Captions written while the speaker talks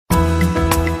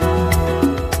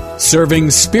Serving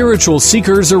spiritual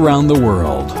seekers around the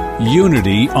world.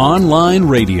 Unity Online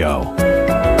Radio.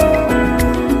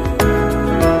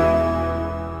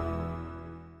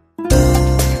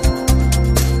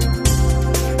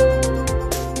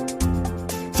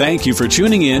 Thank you for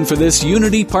tuning in for this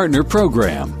Unity Partner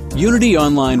Program. Unity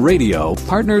Online Radio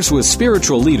partners with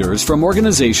spiritual leaders from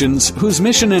organizations whose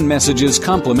mission and messages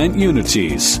complement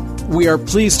Unity's. We are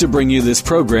pleased to bring you this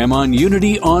program on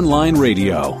Unity Online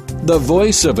Radio, the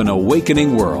voice of an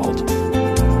awakening world.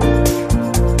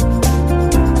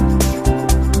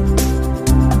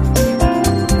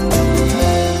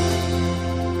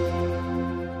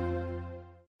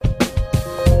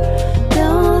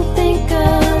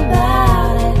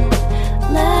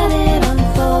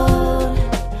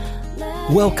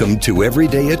 Welcome to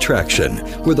Everyday Attraction,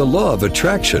 where the law of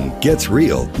attraction gets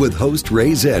real with host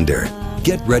Ray Zander.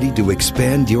 Get ready to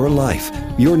expand your life,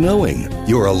 your knowing,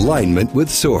 your alignment with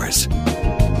Source.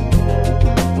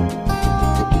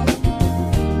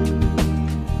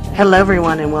 Hello,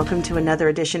 everyone, and welcome to another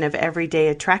edition of Everyday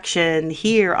Attraction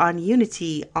here on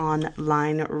Unity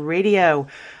Online Radio,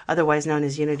 otherwise known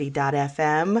as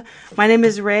Unity.fm. My name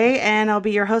is Ray, and I'll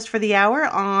be your host for the hour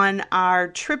on our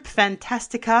trip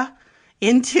fantastica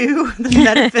into the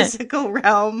metaphysical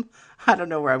realm. I don't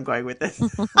know where I'm going with this.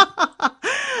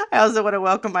 I also want to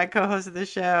welcome my co-host of the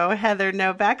show, Heather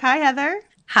Novak. Hi, Heather.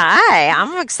 Hi,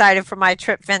 I'm excited for my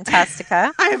trip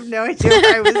fantastica. I have no idea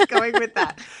where I was going with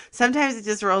that. Sometimes it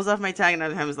just rolls off my tongue, and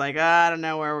other times like, I don't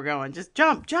know where we're going. Just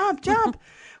jump, jump, jump.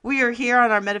 We are here on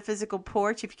our metaphysical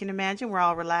porch. If you can imagine, we're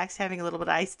all relaxed, having a little bit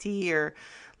of iced tea or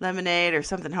lemonade or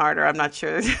something harder, I'm not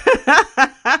sure.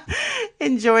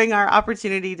 Enjoying our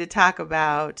opportunity to talk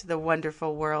about the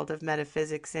wonderful world of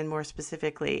metaphysics, and more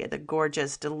specifically, the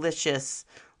gorgeous, delicious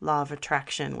law of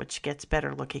attraction, which gets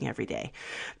better looking every day.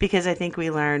 Because I think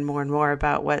we learn more and more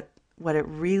about what it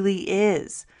really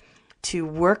is to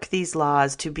work these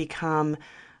laws, to become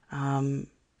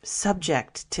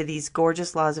subject to these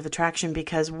gorgeous laws of attraction,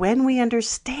 because when we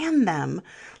understand them,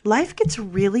 life gets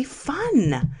really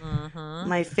fun. Mm-hmm.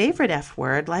 My favorite F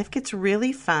word, life gets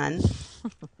really fun.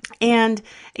 And,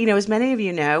 you know, as many of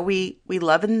you know, we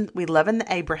love in the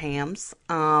Abrahams,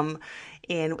 and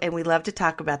we love to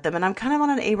talk about them. And I'm kind of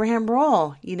on an Abraham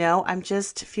roll, you know. I'm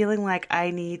just feeling like I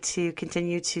need to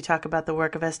continue to talk about the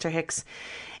work of Esther Hicks,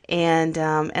 and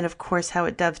of course how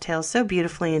it dovetails so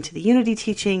beautifully into the Unity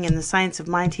teaching and the science of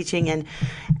mind teaching. And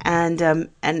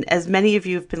as many of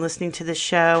you have been listening to this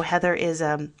show, Heather is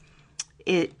a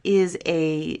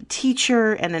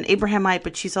teacher and an Abrahamite,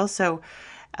 but she's also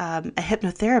a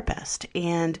hypnotherapist.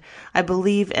 And I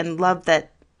believe and love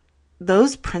that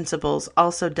those principles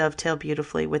also dovetail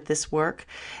beautifully with this work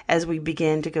as we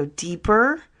begin to go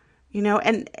deeper, you know.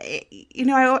 And, you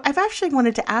know, I've actually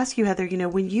wanted to ask you, Heather, you know,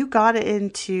 when you got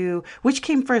into, which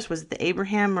came first? Was it the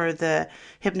Abraham or the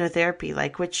hypnotherapy?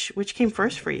 Like, which came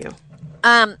first for you?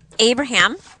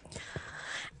 Abraham.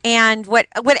 And what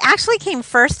actually came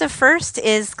first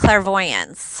is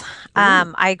clairvoyance.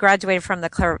 I graduated from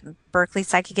the Berkeley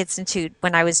Psychic Institute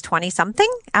when I was 20-something,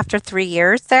 after 3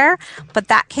 years there. But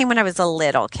that came when I was a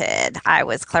little kid. I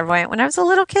was clairvoyant when I was a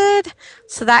little kid.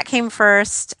 So that came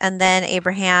first, and then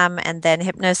Abraham, and then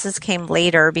hypnosis came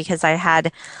later, because I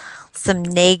had some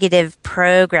negative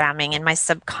programming in my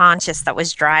subconscious that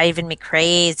was driving me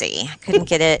crazy. I couldn't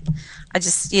get it. I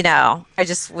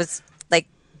just was like,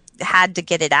 had to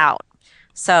get it out.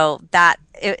 So that,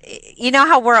 you know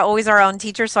how we're always our own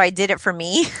teacher, so I did it for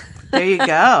me. There you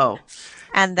go.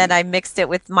 And then I mixed it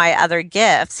with my other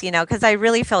gifts, you know, because I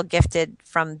really feel gifted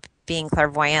from being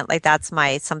clairvoyant. Like, that's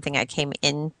something I came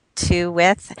into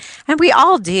with, and we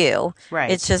all do. Right.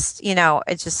 It's just, you know,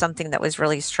 it's just something that was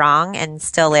really strong and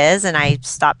still is, and I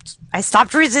stopped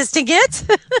resisting it.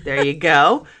 There you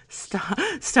go.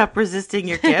 Stop resisting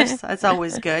your gifts. That's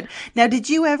always good. Now, did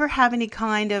you ever have any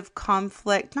kind of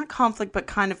not conflict, but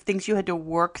kind of things you had to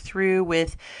work through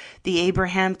with the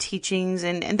Abraham teachings?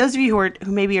 And those of you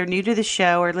who maybe are new to the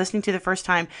show or listening to the first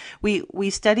time, we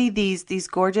study these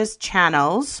gorgeous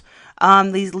channels,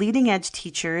 these leading edge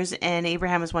teachers, and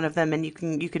Abraham is one of them. And you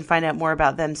can find out more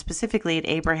about them specifically at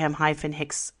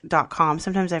abraham-hicks.com.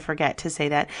 Sometimes I forget to say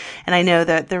that, and I know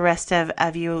that the rest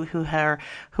of you who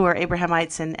are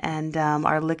Abrahamites and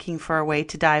are looking for a way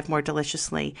to dive more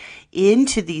deliciously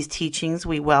into these teachings,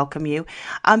 we welcome you.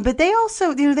 But they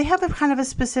also, you know, they have a kind of a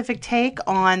specific take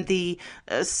on the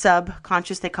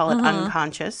subconscious. They call it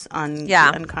unconscious.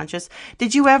 Unconscious.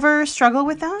 Did you ever struggle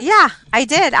with that? Yeah, I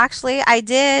did. Actually, I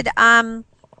did.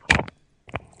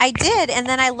 I did, and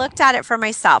then I looked at it for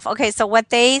myself. Okay, so what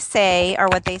they say, or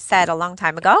what they said a long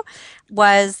time ago,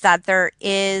 was that there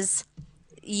is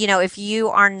if you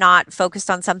are not focused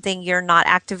on something, you're not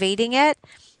activating it.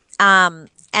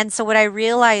 And so what I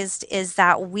realized is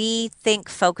that we think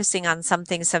focusing on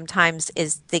something sometimes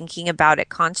is thinking about it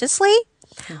consciously,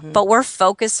 but we're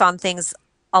focused on things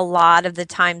a lot of the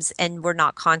times and we're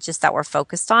not conscious that we're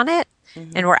focused on it,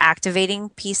 and we're activating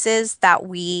pieces that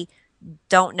we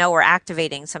don't know we're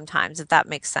activating sometimes, if that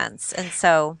makes sense. And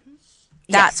so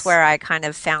that's Yes. where I kind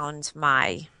of found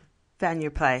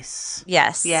your place.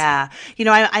 yes. Yeah.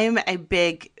 I am a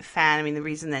big fan. I mean, the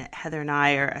reason that Heather and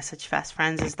I are such fast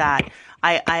friends is that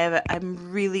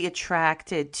I'm really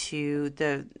attracted to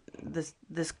this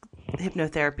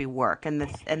hypnotherapy work and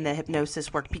the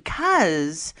hypnosis work,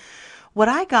 because what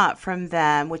I got from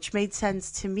them, which made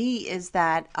sense to me, is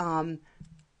that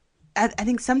I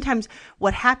think sometimes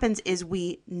what happens is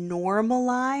we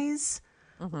normalize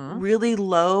really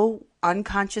low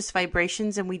unconscious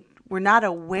vibrations, and we're not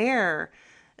aware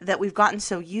that we've gotten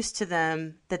so used to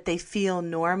them that they feel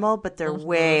normal, but they're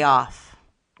way off.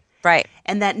 Right.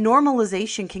 And that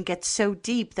normalization can get so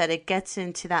deep that it gets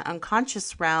into that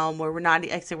unconscious realm where we're not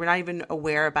even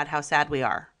aware about how sad we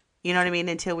are. You know what I mean?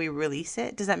 Until we release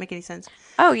it. Does that make any sense?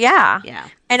 Oh, yeah. Yeah.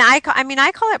 And I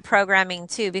call it programming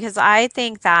too, because I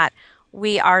think that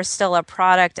we are still a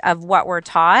product of what we're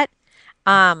taught,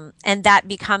 and that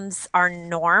becomes our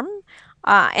norm.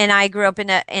 And I grew up in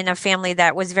a family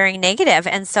that was very negative,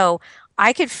 and so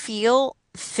I could feel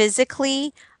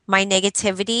physically my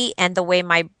negativity and the way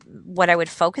what I would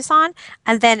focus on,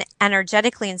 and then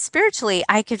energetically and spiritually,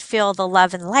 I could feel the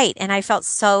love and light, and I felt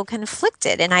so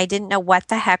conflicted, and I didn't know what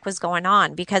the heck was going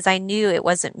on because I knew it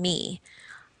wasn't me.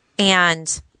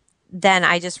 And then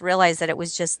I just realized that it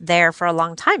was just there for a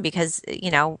long time because,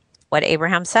 what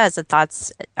Abraham says,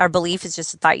 our belief is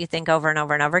just a thought you think over and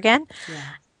over and over again. Yeah.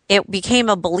 It became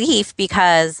a belief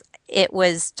because it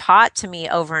was taught to me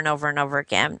over and over and over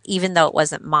again, even though it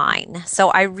wasn't mine. So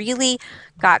I really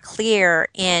got clear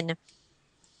in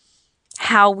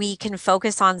how we can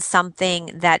focus on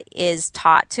something that is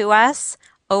taught to us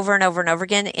over and over and over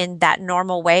again in that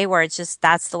normal way where it's just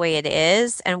that's the way it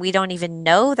is. And we don't even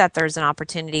know that there's an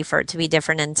opportunity for it to be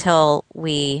different until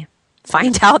we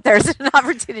find out there's an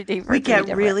opportunity for it to be different.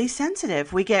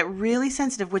 We get really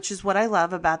sensitive, which is what I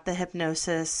love about the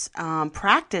hypnosis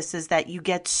practice, is that you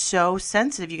get so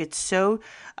sensitive, you get so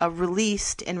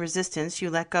released in resistance, you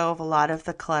let go of a lot of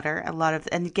the clutter,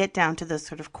 and get down to those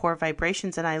sort of core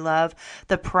vibrations. And I love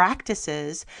the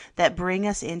practices that bring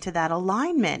us into that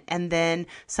alignment, and then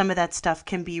some of that stuff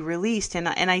can be released. And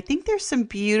I think there's some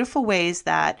beautiful ways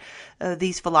that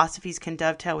these philosophies can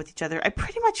dovetail with each other. I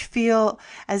pretty much feel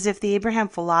as if the Abraham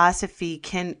philosophy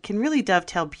can really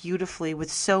dovetail beautifully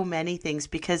with so many things,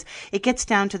 because it gets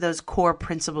down to those core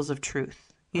principles of truth.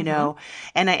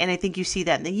 And I think you see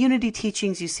that in the unity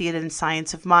teachings, you see it in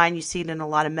science of mind, you see it in a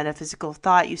lot of metaphysical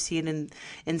thought, you see it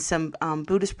in some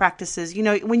Buddhist practices.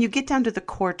 When you get down to the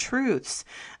core truths,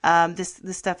 this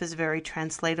stuff is very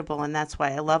translatable, and that's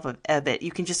why I love of it.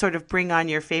 You can just sort of bring on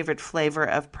your favorite flavor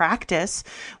of practice,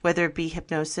 whether it be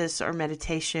hypnosis or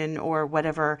meditation or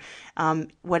whatever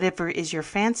is your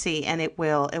fancy, and it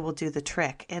will do the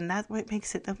trick. And that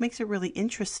makes it really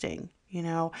interesting,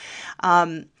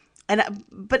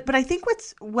 But I think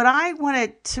what I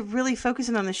wanted to really focus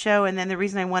in on the show, and then the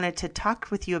reason I wanted to talk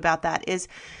with you about that is,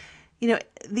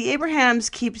 the Abrahams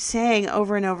keep saying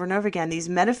over and over and over again, these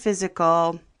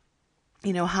metaphysical,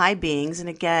 high beings. And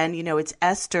again, it's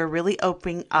Esther really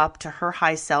opening up to her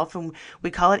high self, and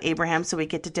we call it Abraham. So we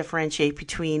get to differentiate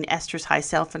between Esther's high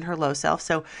self and her low self.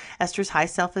 So Esther's high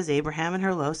self is Abraham and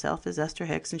her low self is Esther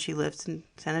Hicks, and she lives in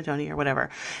San Antonio or whatever.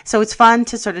 So it's fun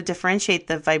to sort of differentiate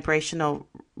the vibrational,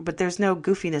 but there's no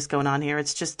goofiness going on here.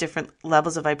 It's just different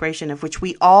levels of vibration of which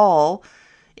we all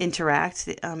interact.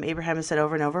 Abraham has said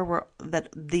over and over that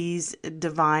these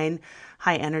divine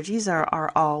high energies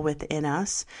are all within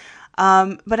us.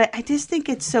 But I just think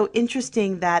it's so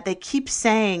interesting that they keep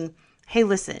saying, hey,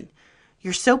 listen,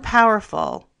 you're so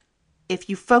powerful. If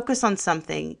you focus on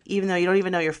something, even though you don't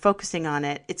even know you're focusing on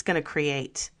it, it's going to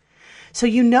create. So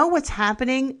what's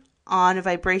happening on a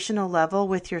vibrational level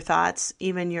with your thoughts,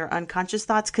 even your unconscious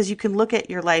thoughts, because you can look at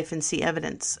your life and see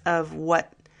evidence of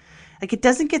it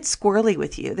doesn't get squirrely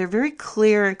with you. They're very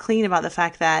clear and clean about the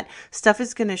fact that stuff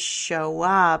is going to show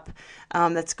up.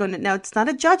 Now it's not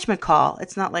a judgment call.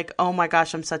 It's not like, oh my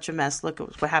gosh, I'm such a mess. Look at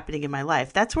what's happening in my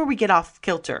life. That's where we get off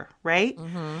kilter, right?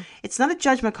 Mm-hmm. It's not a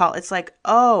judgment call. It's like,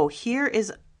 oh, here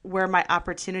is where my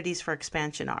opportunities for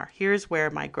expansion are. Here's where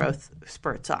my growth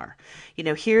spurts are.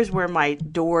 Here's where my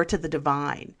door to the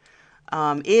divine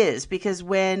is, because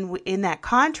when in that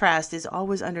contrast is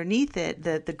always underneath it,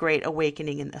 the great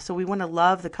awakening. And so we want to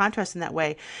love the contrast in that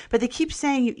way. But they keep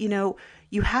saying,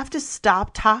 you have to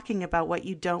stop talking about what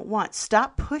you don't want.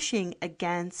 Stop pushing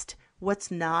against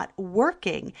what's not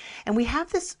working. And we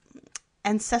have this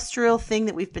ancestral thing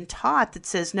that we've been taught that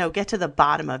says, no, get to the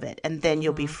bottom of it and then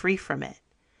you'll be free from it.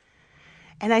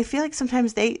 And I feel like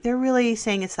sometimes they're really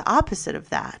saying it's the opposite of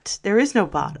that. There is no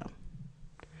bottom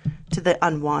to the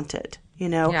unwanted.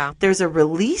 Yeah. There's a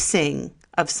releasing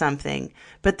of something,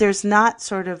 but there's not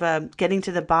sort of a getting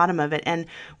to the bottom of it. And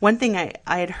one thing I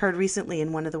had heard recently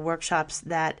in one of the workshops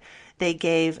that they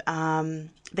gave,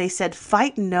 they said,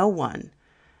 fight no one.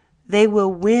 They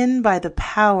will win by the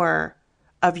power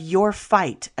of your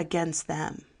fight against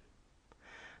them.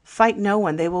 Fight no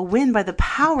one. They will win by the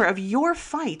power of your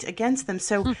fight against them.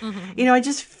 So, I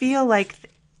just feel like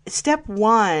step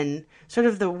one, sort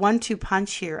of the 1-2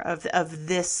 punch here of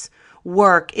this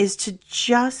work, is to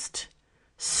just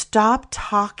stop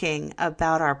talking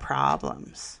about our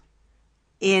problems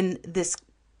in this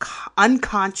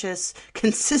unconscious,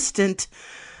 consistent,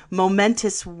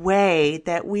 momentous way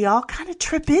that we all kind of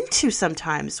trip into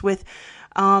sometimes with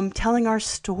telling our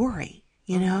story,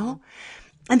 And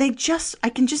I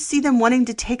can just see them wanting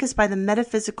to take us by the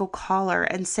metaphysical collar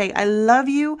and say, I love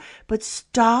you, but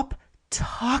stop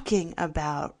talking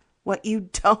about what you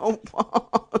don't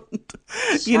want.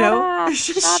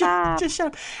 Shut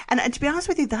up. And to be honest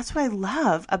with you, that's what I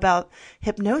love about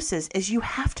hypnosis is you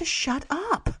have to shut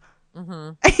up.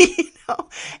 And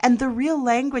the real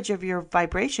language of your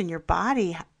vibration, your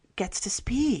body gets to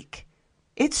speak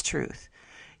its truth.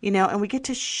 And we get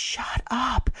to shut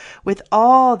up with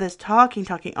all this talking.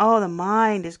 Oh, the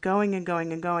mind is going and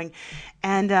going and going.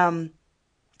 And,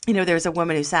 there was a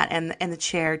woman who sat in the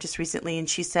chair just recently, and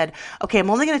she said, okay, I'm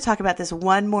only going to talk about this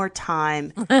one more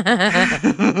time.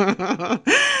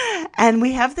 And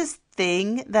we have this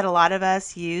thing that a lot of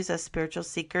us use as spiritual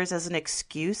seekers as an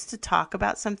excuse to talk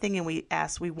about something, and we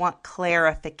want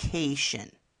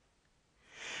clarification,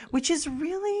 which is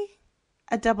really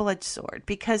a double-edged sword,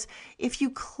 because if you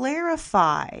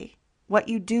clarify what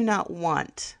you do not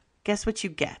want, guess what you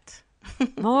get?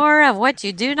 More of what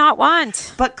you do not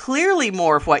want. But clearly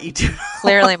more of what you do.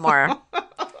 Clearly more.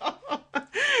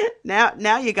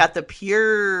 Now you got the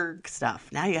pure stuff.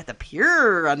 Now you got the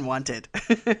pure unwanted.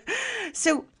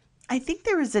 So I think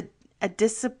there is a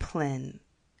discipline,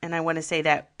 and I want to say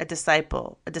that a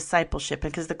discipleship,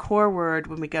 because the core word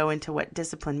when we go into what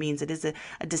discipline means, it is a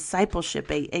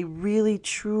discipleship, a really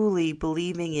truly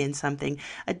believing in something,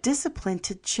 a discipline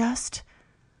to just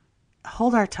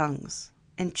hold our tongues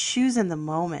and choose in the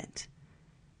moment,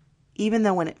 even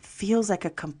though when it feels like a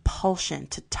compulsion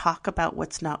to talk about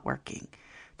what's not working,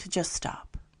 to just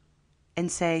stop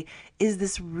and say, is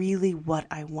this really what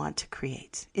I want to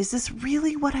create? Is this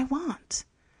really what I want?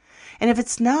 And if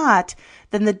it's not,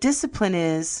 then the discipline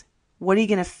is, what are you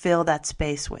going to fill that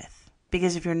space with?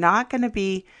 Because if you're not going to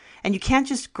be, and you can't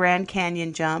just Grand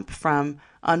Canyon jump from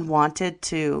unwanted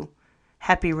to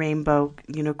happy rainbow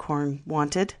unicorn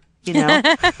wanted,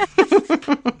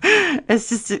 it's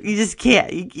just, you just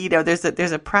can't,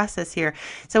 there's a process here.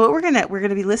 So what we're going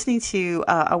to be listening to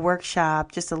a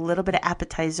workshop, just a little bit of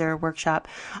appetizer workshop,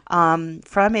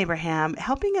 from Abraham,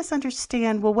 helping us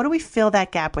understand, well, what do we fill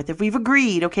that gap with? If we've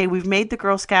agreed, okay, we've made the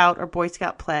Girl Scout or Boy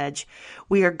Scout pledge,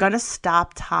 we are going to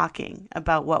stop talking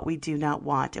about what we do not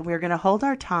want. And we're going to hold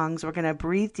our tongues. We're going to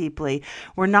breathe deeply.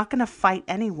 We're not going to fight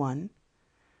anyone.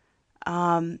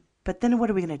 But then what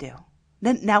are we going to do?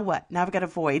 Now what? Now I've got a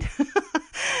void.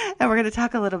 And we're going to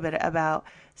talk a little bit about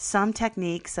some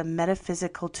techniques, some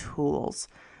metaphysical tools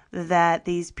that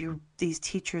these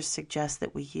teachers suggest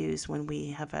that we use when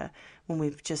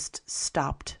we've just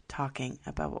stopped talking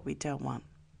about what we don't want,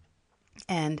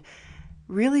 and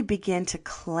really begin to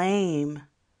claim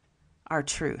our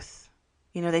truth.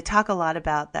 They talk a lot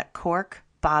about that cork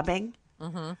bobbing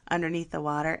underneath the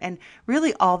water, and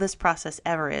really all this process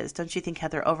ever is, don't you think,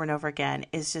 Heather, over and over again,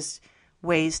 is just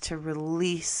ways to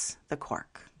release the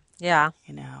cork. Yeah.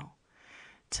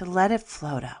 To let it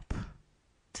float up.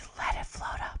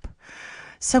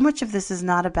 So much of this is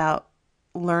not about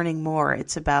learning more.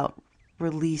 It's about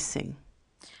releasing.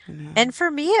 And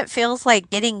for me, it feels like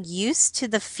getting used to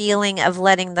the feeling of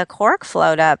letting the cork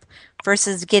float up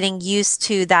versus getting used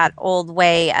to that old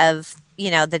way of,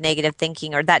 the negative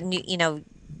thinking, or that new,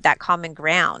 that common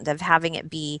ground of having it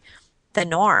be the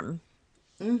norm.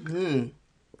 Mm-hmm.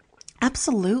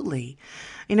 Absolutely.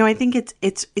 I think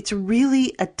it's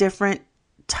really a different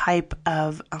type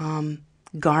of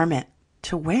garment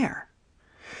to wear,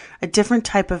 a different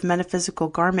type of metaphysical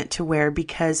garment to wear,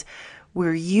 because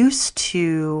we're used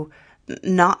to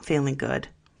not feeling good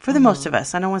for the most of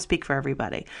us. I don't want to speak for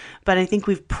everybody, but I think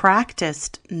we've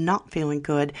practiced not feeling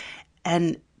good,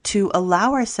 and to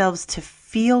allow ourselves to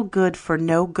feel good for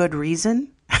no good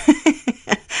reason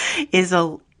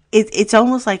it's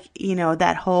almost like,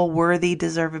 that whole worthy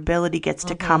deservability gets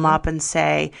to come up and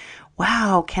say,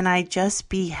 wow, can I just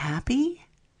be happy?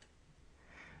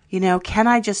 Can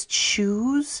I just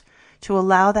choose to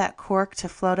allow that cork to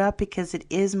float up because it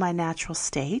is my natural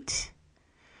state?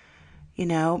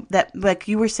 That, like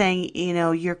you were saying,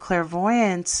 your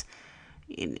clairvoyance,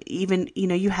 even,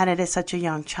 you had it as such a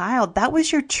young child. That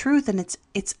was your truth, and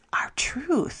it's our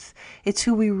truth. It's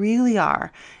who we really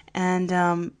are. And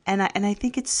I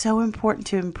think it's so important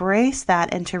to embrace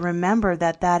that and to remember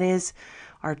that that is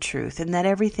our truth, and that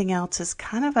everything else is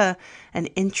kind of an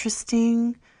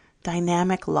interesting,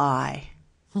 dynamic lie.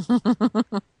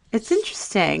 It's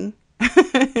interesting,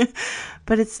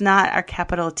 but it's not our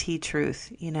capital T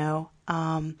truth,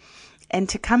 and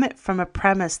to come it from a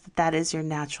premise that that is your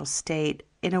natural state.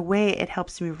 In a way, it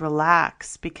helps me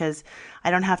relax because I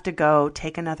don't have to go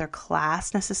take another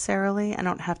class necessarily. I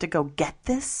don't have to go get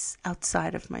this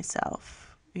outside of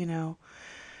myself. You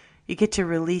get to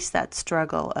release that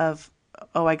struggle of,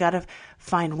 oh, I got to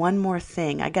find one more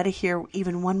thing. I got to hear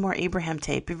even one more Abraham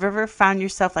tape. Have you ever found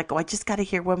yourself like, oh, I just got to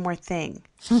hear one more thing?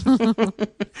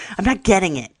 I'm not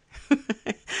getting it.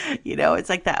 It's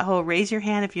like that whole raise your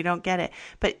hand if you don't get it.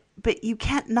 But you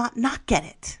can't not get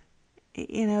it.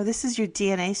 This is your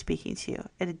DNA speaking to you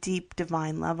at a deep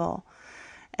divine level.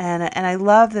 And I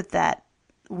love that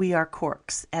we are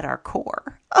corks at our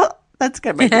core. Oh, that's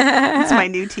good. That's my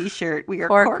new t-shirt. We are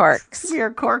corks. We are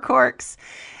core corks.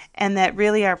 And that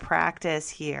really our practice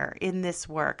here in this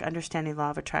work, understanding law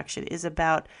of attraction, is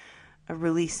about a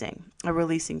releasing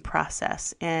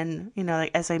process. And,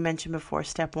 like, as I mentioned before,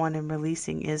 step one in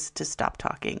releasing is to stop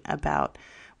talking about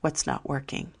what's not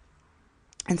working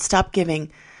and stop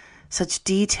giving such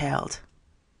detailed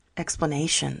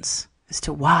explanations as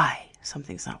to why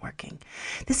something's not working.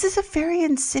 This is a very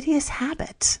insidious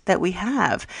habit that we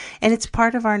have, and it's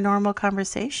part of our normal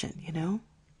conversation,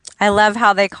 I love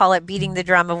how they call it beating the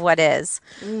drum of what is.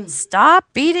 Stop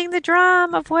beating the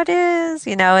drum of what is.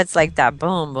 It's like that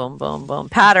boom, boom, boom, boom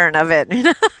pattern of it.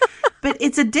 But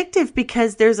it's addictive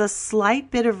because there's a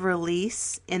slight bit of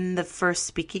release in the first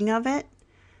speaking of it,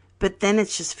 but then it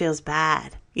just feels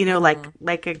bad.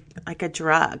 Like a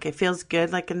drug. It feels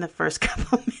good like in the first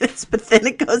couple of minutes, but then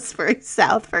it goes very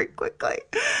south very quickly.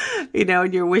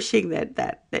 And you're wishing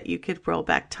that you could roll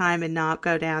back time and not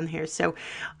go down here. So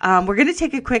we're going to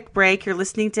take a quick break. You're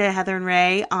listening to Heather and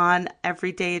Ray on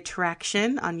Everyday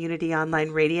Attraction on Unity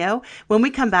Online Radio. When we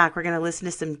come back, we're going to listen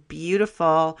to some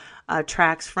beautiful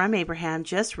tracks from Abraham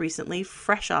just recently,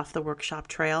 fresh off the workshop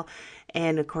trail.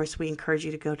 And, of course, we encourage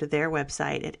you to go to their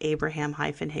website at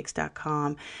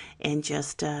abraham-hicks.com and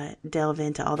just delve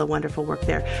into all the wonderful work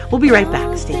there. We'll be right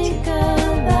back. Stay tuned.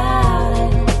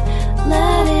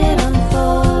 Let it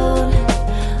unfold.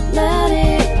 Let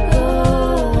it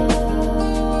go.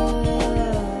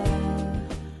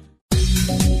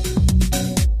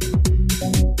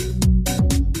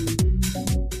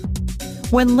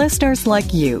 When listeners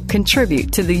like you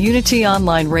contribute to the Unity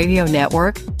Online Radio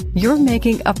Network, you're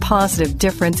making a positive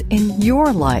difference in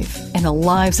your life and the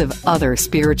lives of other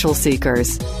spiritual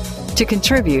seekers. To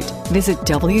contribute, visit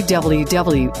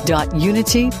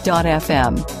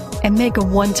www.unity.fm and make a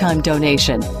one-time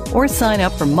donation or sign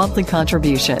up for monthly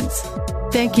contributions.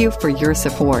 Thank you for your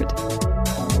support.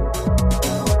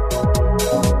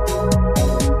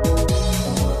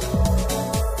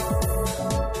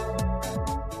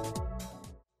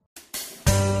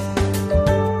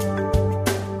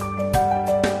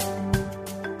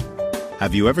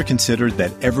 Have you ever considered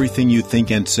that everything you think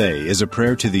and say is a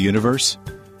prayer to the universe?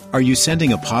 Are you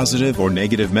sending a positive or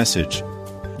negative message?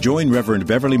 Join Reverend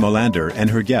Beverly Molander and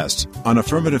her guests on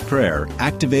Affirmative Prayer,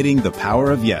 Activating the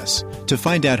Power of Yes, to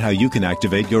find out how you can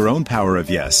activate your own power of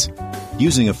yes.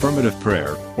 Using affirmative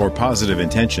prayer or positive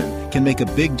intention can make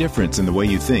a big difference in the way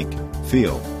you think,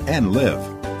 feel, and live.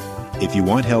 If you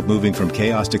want help moving from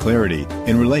chaos to clarity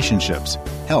in relationships,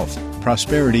 health,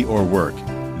 prosperity, or work,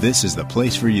 this is the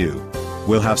place for you.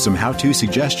 We'll have some how-to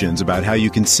suggestions about how you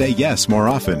can say yes more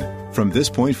often from this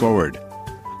point forward.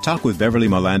 Talk with Beverly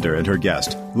Molander and her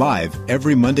guest live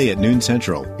every Monday at noon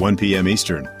Central, 1 p.m.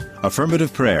 Eastern.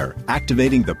 Affirmative Prayer,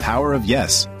 Activating the Power of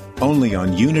Yes. Only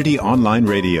on Unity Online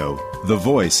Radio, the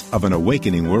voice of an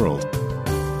awakening world.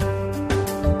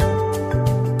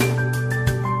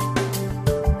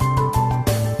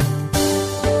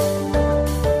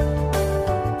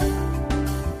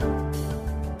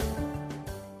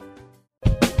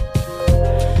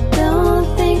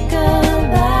 Don't think of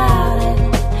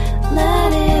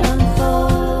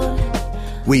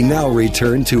Now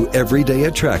return to Everyday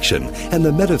Attraction and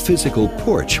the Metaphysical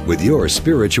Porch with your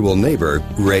spiritual neighbor,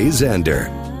 Ray Zander.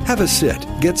 Have a sit,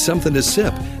 get something to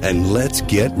sip, and let's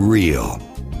get real.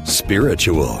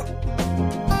 Spiritual.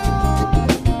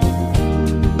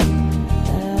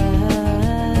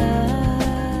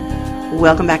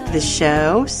 Welcome back to the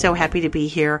show. So happy to be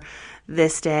here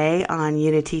this day on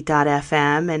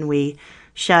Unity.fm, and we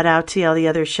shout out to all the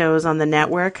other shows on the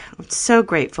network. I'm so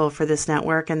grateful for this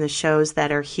network and the shows that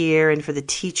are here, and for the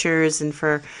teachers, and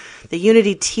for the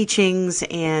Unity teachings,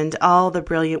 and all the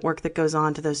brilliant work that goes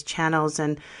on to those channels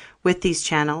and with these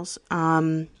channels,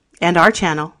 and our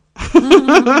channel.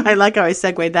 I like how I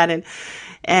segued that in.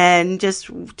 And just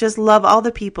love all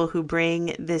the people who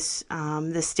bring this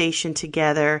station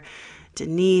together.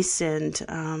 Denise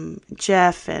and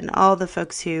Jeff and all the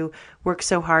folks who work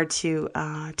so hard to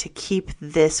keep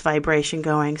this vibration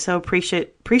going. So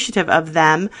appreciative of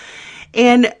them.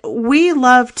 And we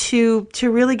love to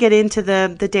really get into the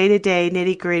day-to-day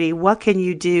nitty-gritty. What can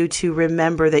you do to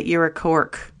remember that you're a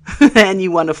cork and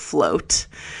you want to float,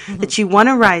 that you want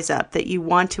to rise up, that you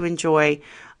want to enjoy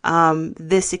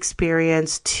this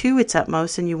experience to its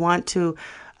utmost, and you want to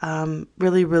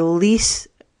really release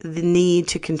the need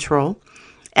to control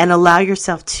and allow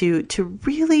yourself to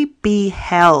really be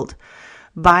held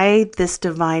by this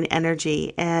divine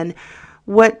energy. And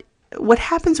what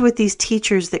happens with these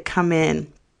teachers that come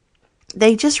in,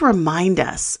 they just remind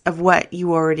us of what we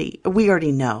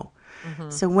already know.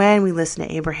 Mm-hmm. So when we listen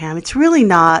to Abraham, it's really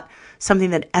not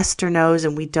something that Esther knows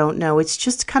and we don't know. It's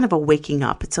just kind of a waking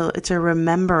up. It's a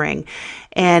remembering.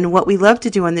 And what we love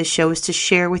to do on this show is to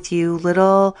share with you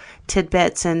little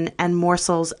tidbits and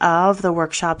morsels of the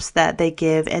workshops that they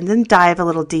give, and then dive a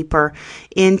little deeper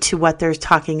into what they're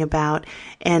talking about.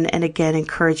 And again,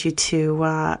 encourage you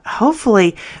to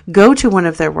hopefully go to one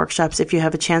of their workshops if you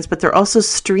have a chance. But they're also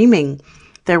streaming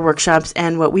their workshops.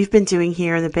 And what we've been doing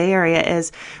here in the Bay Area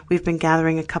is we've been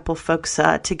gathering a couple folks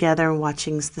together and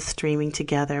watching the streaming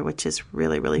together, which is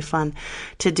really, really fun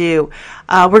to do.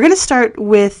 We're going to start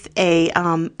with a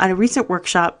recent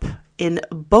workshop in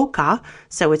Boca.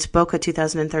 So it's Boca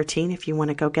 2013, if you want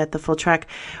to go get the full track,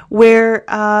 where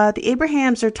the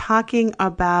Abrahams are talking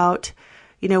about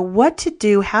what to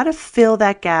do, how to fill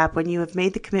that gap when you have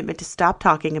made the commitment to stop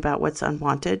talking about what's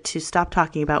unwanted, to stop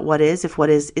talking about what is, if what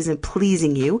isn't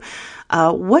pleasing you,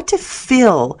 what to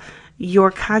fill your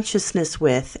consciousness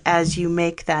with as you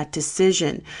make that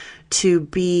decision to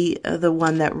be the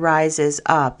one that rises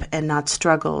up and not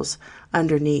struggles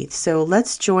underneath. So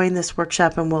let's join this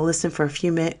workshop, and we'll listen for a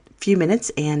few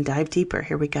minutes and dive deeper.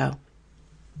 Here we go.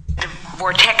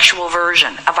 Vortexual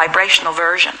version, a vibrational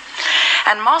version.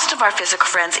 And most of our physical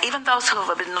friends, even those who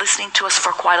have been listening to us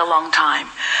for quite a long time,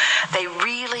 they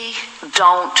really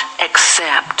don't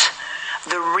accept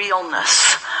the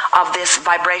realness of this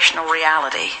vibrational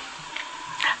reality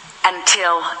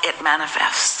until it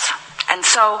manifests. And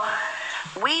so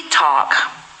we talk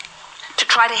to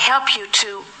try to help you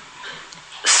to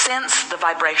sense the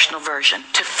vibrational version,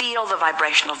 to feel the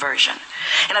vibrational version.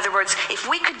 In other words, if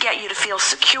we could get you to feel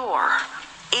secure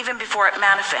even before it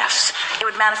manifests, it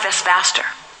would manifest faster.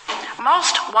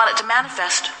 Most want it to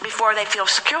manifest before they feel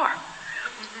secure.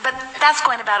 But that's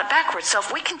going about it backwards. So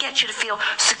if we can get you to feel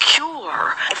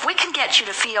secure, if we can get you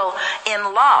to feel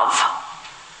in love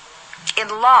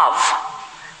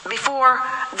before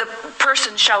the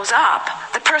person shows up,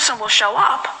 the person will show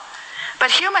up.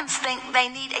 But humans think they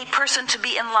need a person to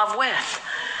be in love with.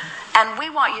 And we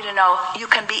want you to know you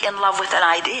can be in love with an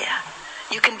idea.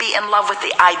 You can be in love with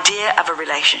the idea of a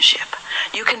relationship.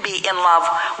 You can be in love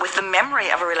with the memory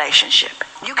of a relationship.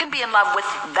 You can be in love with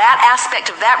that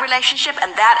aspect of that relationship,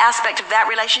 and that aspect of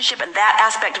that relationship, and that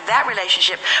aspect of that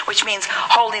relationship, which means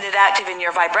holding it active in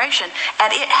your vibration.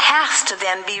 And it has to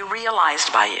then be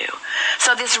realized by you.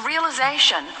 So this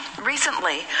realization,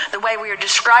 recently, the way we are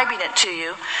describing it to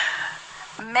you,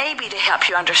 maybe to help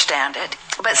you understand it,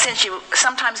 but since you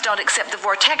sometimes don't accept the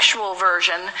vortexual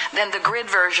version, then the grid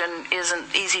version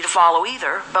isn't easy to follow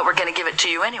either, but we're going to give it to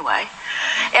you anyway.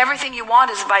 Everything you want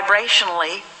is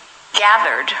vibrationally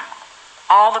gathered,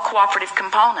 all the cooperative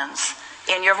components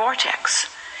in your vortex,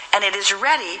 and it is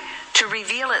ready to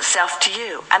reveal itself to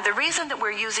you. And the reason that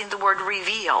we're using the word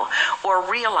reveal or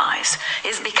realize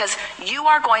is because you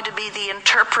are going to be the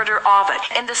interpreter of it.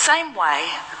 In the same way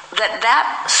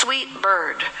that sweet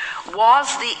bird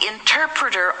was the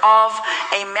interpreter of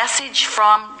a message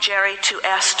from Jerry to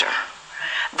Esther.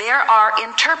 There are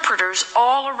interpreters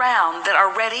all around that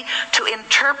are ready to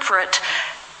interpret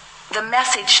the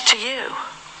message to you.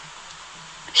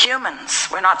 Humans,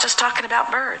 we're not just talking about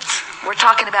birds. We're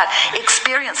talking about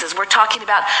experiences. We're talking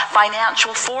about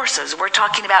financial forces. We're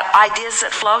talking about ideas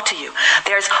that flow to you.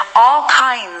 There's all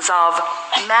kinds of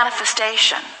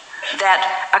manifestation that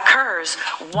occurs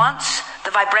once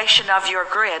the vibration of your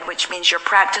grid, which means your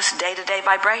practice day-to-day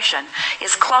vibration,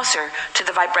 is closer to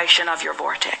the vibration of your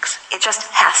vortex. It just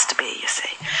has to be, you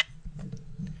see.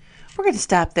 We're going to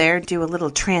stop there and do a little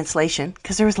translation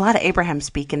because there was a lot of Abraham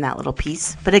speak in that little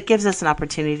piece, but it gives us an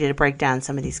opportunity to break down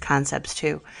some of these concepts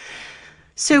too.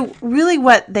 So really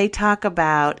what they talk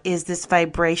about is this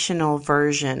vibrational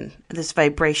version, this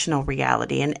vibrational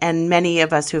reality. And many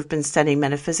of us who have been studying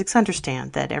metaphysics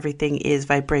understand that everything is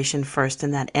vibration first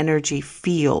in that energy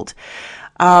field.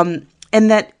 And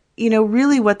that,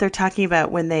 really what they're talking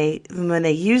about when they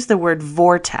use the word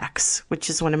vortex, which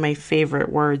is one of my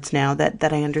favorite words now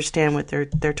that I understand what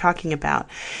they're talking about,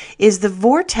 is the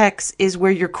vortex is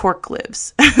where your cork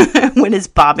lives when it's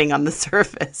bobbing on the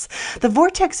surface. The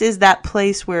vortex is that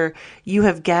place where you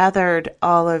have gathered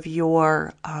all of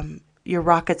your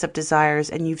rockets of desires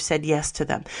and you've said yes to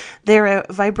them. They're a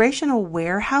vibrational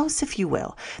warehouse, if you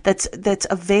will, that's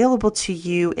available to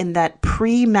you in that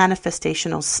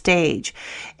pre-manifestational stage.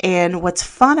 And what's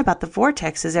fun about the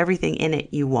vortex is everything in it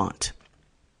you want.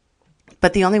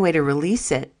 But the only way to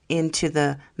release it into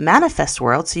the manifest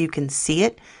world so you can see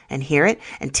it and hear it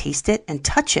and taste it and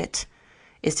touch it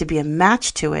is to be a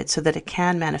match to it so that it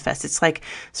can manifest. It's like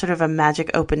sort of a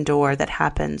magic open door that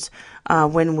happens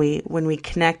when we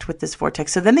connect with this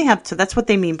vortex. So that's what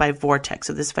they mean by vortex.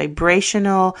 So this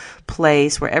vibrational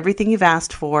place where everything you've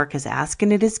asked for, because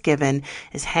asking it is given,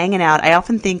 is hanging out. I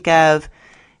often think of,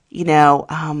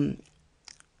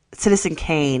 Citizen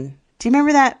Kane. Do you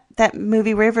remember that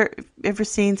movie? Were you ever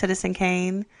seen Citizen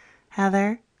Kane,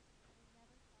 Heather?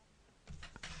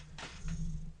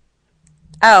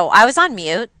 Oh, I was on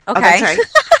mute. Okay. Oh, that's right.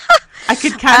 I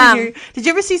could kind of hear you. Did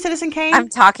you ever see Citizen Kane? I'm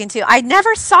talking to you. I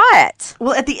never saw it.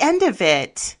 Well, at the end of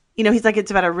it, he's like, it's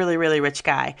about a really, really rich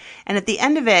guy. And at the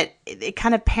end of it, it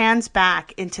kind of pans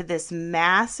back into this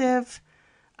massive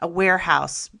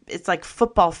warehouse. It's like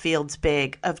football fields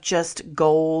big of just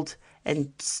gold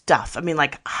and stuff. I mean,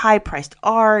 like high-priced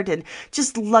art and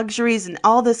just luxuries and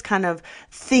all this kind of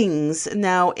things.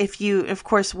 Now, of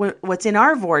course, what's in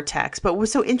our vortex, but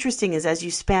what's so interesting is as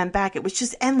you span back, it was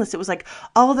just endless. It was like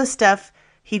all the stuff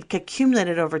he'd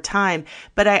accumulated over time.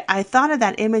 But I thought of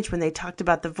that image when they talked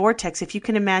about the vortex. If you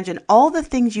can imagine all the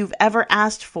things you've ever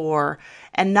asked for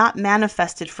and not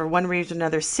manifested for one reason or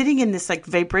another, sitting in this like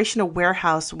vibrational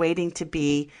warehouse waiting to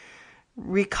be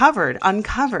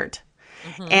uncovered.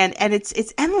 Mm-hmm. And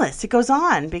it's endless. It goes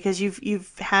on because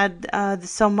you've had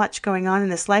so much going on in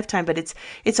this lifetime. But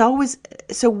it's always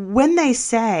so when they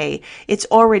say it's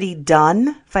already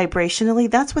done vibrationally,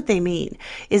 that's what they mean.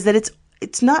 Is that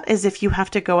it's not as if you have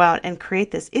to go out and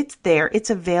create this. It's there. It's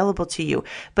available to you,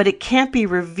 but it can't be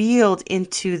revealed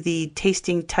into the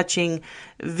tasting, touching,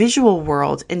 visual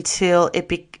world until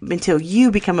you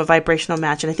become a vibrational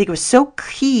match. And I think it was so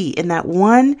key in that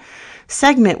one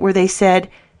segment where they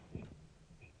said,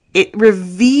 it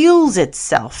reveals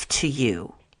itself to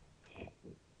you.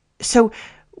 So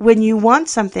when you want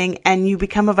something and you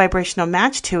become a vibrational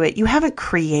match to it, you haven't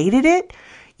created it.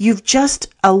 You've just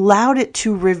allowed it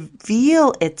to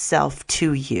reveal itself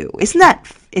to you. Isn't that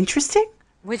interesting?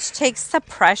 Which takes the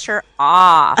pressure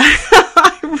off.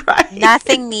 Right.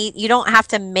 You don't have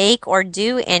to make or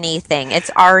do anything.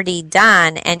 It's already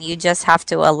done and you just have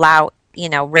to allow,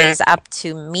 raise up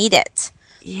to meet it.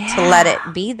 Yeah. To let it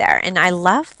be there. And I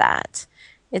love that.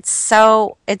 It's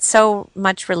so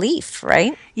much relief,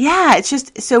 right? Yeah, it's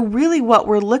just so really what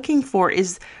we're looking for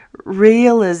is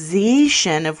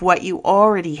realization of what you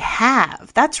already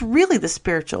have. That's really the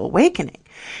spiritual awakening.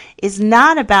 It's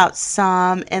not about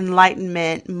some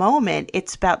enlightenment moment.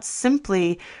 It's about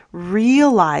simply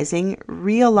realizing,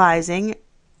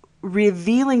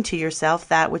 revealing to yourself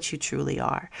that which you truly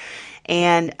are.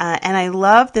 And I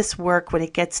love this work when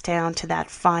it gets down to that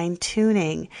fine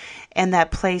tuning and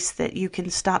that place that you can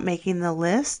stop making the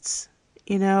lists,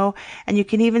 and you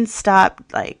can even stop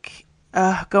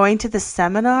going to the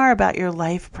seminar about your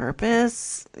life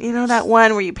purpose. That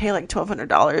one where you pay like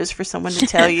 $1,200 for someone to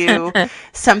tell you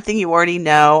something you already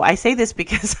know. I say this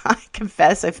because I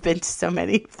confess I've been to so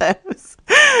many of those.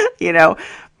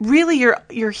 Really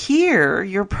you're here,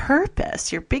 your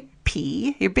purpose, your big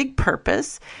P, your big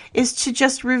purpose is to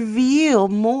just reveal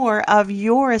more of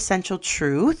your essential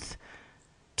truth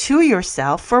to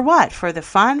yourself. For what? For the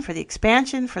fun, for the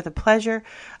expansion, for the pleasure,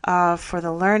 for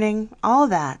the learning, all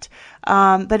that.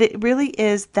 But it really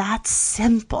is that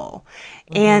simple.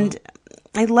 Mm-hmm. And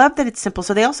I love that it's simple.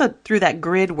 So they also threw that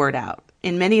grid word out.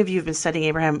 and many of you who've been studying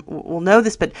Abraham will know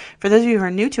this, but for those of you who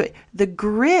are new to it, the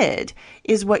grid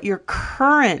is what your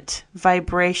current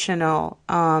vibrational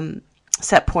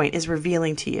set point is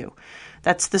revealing to you.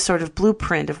 That's the sort of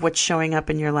blueprint of what's showing up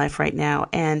in your life right now.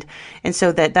 And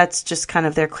so that's just kind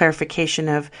of their clarification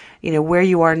of, where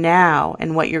you are now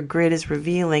and what your grid is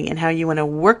revealing and how you want to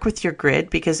work with your grid,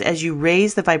 because as you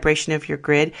raise the vibration of your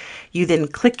grid, you then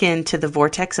click into the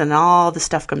vortex and all the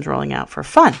stuff comes rolling out for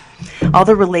fun. All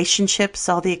the relationships,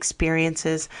 all the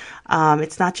experiences.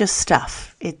 It's not just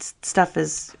stuff. Stuff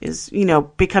is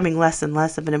becoming less and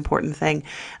less of an important thing.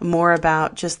 More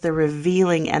about just the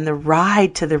revealing and the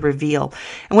ride to the reveal.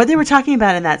 And what they were talking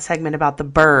about in that segment about the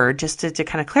bird, just to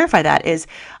kind of clarify that, is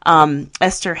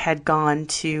Esther had gone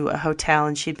to a hotel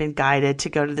and she'd been guided to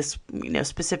go to this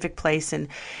specific place, and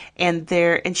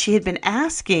she had been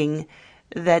asking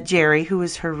that Jerry, who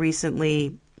was her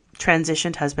recently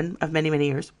transitioned husband of many, many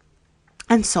years,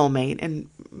 and soulmate and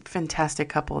fantastic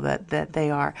couple that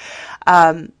they are.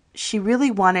 She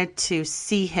really wanted to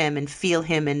see him and feel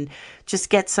him and just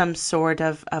get some sort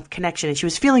of connection. And she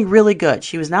was feeling really good.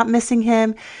 She was not missing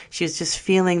him. She was just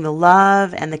feeling the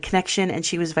love and the connection, and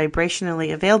she was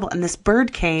vibrationally available. And this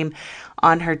bird came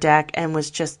on her deck and was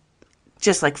just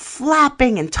like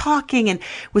flapping and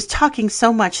was talking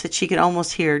so much that she could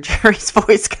almost hear Jerry's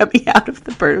voice coming out of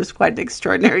the bird. It was quite an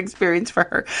extraordinary experience for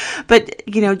her. But,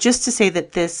 just to say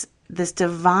that this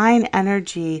divine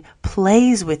energy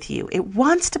plays with you. It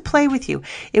wants to play with you.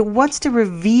 It wants to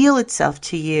reveal itself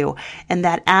to you. And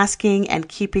that asking and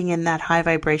keeping in that high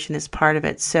vibration is part of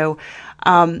it. So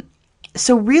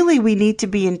really we need to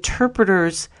be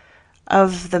interpreters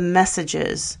of the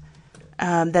messages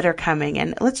that are coming.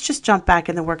 And let's just jump back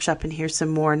in the workshop and hear some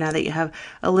more now that you have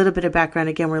a little bit of background.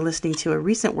 Again, we're listening to a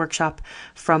recent workshop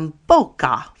from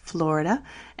Boca, Florida,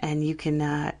 and you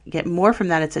can get more from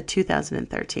that. It's a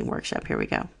 2013 workshop. Here we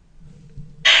go.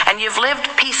 And you've lived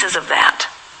pieces of that.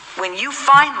 When you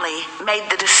finally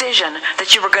made the decision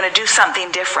that you were going to do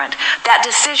something different, that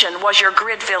decision was your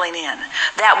grid filling in.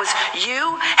 That was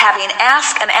you having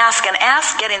asked and asked and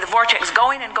asked, getting the vortex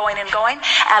going and going and going,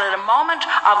 and at a moment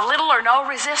of little or no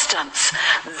resistance,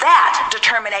 that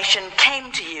determination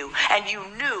came to you, and you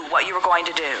knew what you were going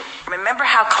to do. Remember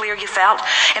how clear you felt?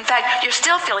 In fact, you're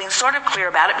still feeling sort of clear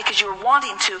about it because you were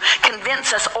wanting to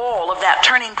convince us all of that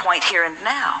turning point here and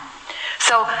now.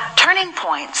 So, turning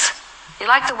points. You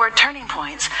like the word turning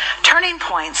points? Turning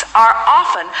points are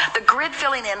often the grid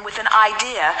filling in with an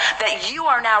idea that you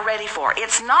are now ready for.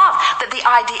 It's not that the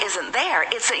idea isn't there.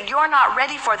 It's that you're not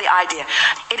ready for the idea.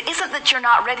 It isn't that you're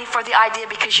not ready for the idea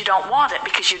because you don't want it,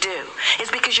 because you do.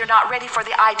 It's because you're not ready for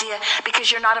the idea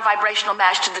because you're not a vibrational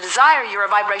match to the desire. You're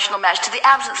a vibrational match to the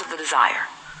absence of the desire.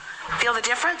 Feel the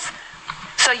difference?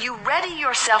 So you ready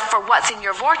yourself for what's in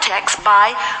your vortex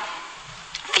by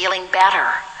feeling better.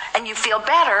 And you feel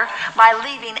better by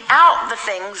leaving out the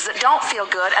things that don't feel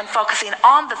good and focusing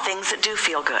on the things that do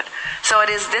feel good. So it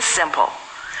is this simple.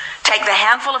 Take the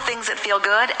handful of things that feel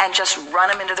good and just run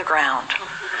them into the ground.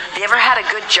 Have you ever had a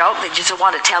good joke that you just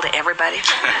want to tell to everybody?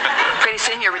 Pretty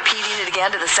soon you're repeating it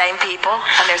again to the same people,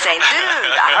 and they're saying,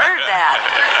 dude, I heard that.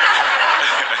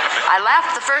 I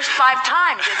laughed the first 5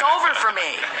 times. It's over for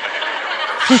me.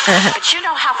 But you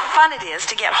know how fun it is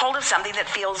to get hold of something that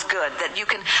feels good, that you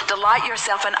can delight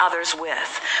yourself and others with.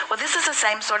 Well, this is the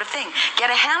same sort of thing. Get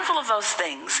a handful of those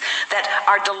things that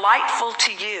are delightful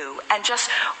to you and just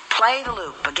play the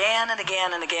loop again and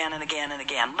again and again and again and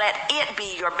again. Let it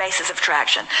be your basis of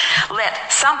traction. Let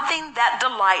something that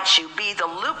delights you be the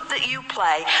loop that you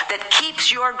play that keeps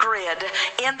your grid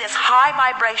in this high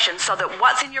vibration so that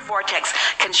what's in your vortex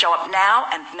can show up now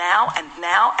and now and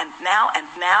now and now and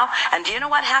now. And do you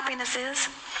know what happiness is?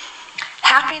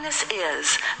 Happiness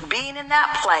is being in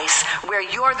that place where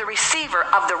you're the receiver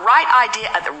of the right idea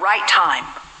at the right time.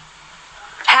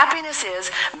 Happiness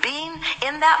is being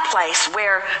in that place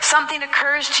where something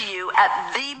occurs to you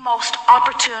at the most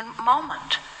opportune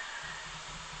moment.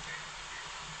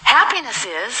 Happiness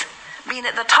is being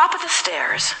at the top of the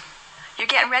stairs.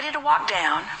 You're getting ready to walk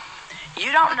down.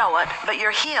 You don't know it, but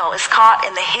your heel is caught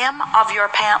in the hem of your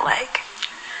pant leg.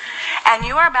 And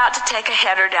you are about to take a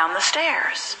header down the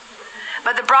stairs.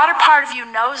 But the broader part of you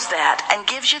knows that and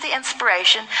gives you the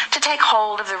inspiration to take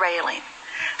hold of the railing.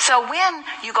 So when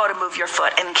you go to move your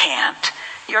foot and can't,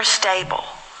 you're stable.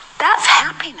 That's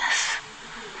happiness.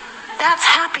 That's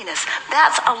happiness.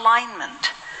 That's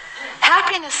alignment.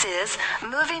 Happiness is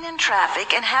moving in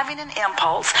traffic and having an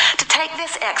impulse to take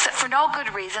this exit for no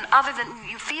good reason other than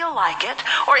you feel like it,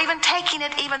 or even taking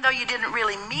it even though you didn't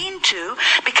really mean to,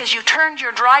 because you turned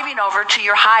your driving over to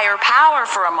your higher power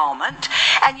for a moment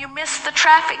and you missed the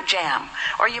traffic jam,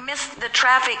 or you missed the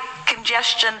traffic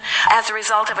congestion as a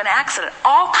result of an accident.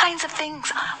 All kinds of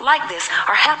things like this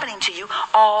are happening to you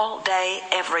all day,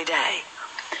 every day.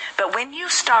 But when you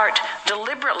start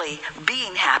deliberately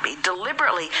being happy,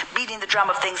 deliberately beating the drum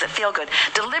of things that feel good,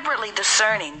 deliberately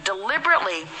discerning,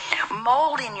 deliberately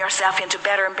molding yourself into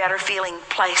better and better feeling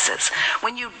places,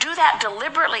 when you do that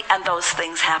deliberately and those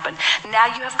things happen, now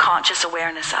you have conscious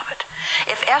awareness of it.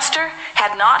 If Esther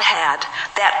had not had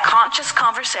that conscious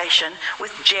conversation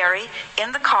with Jerry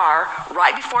in the car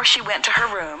right before she went to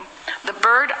her room, the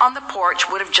bird on the porch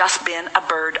would have just been a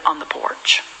bird on the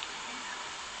porch.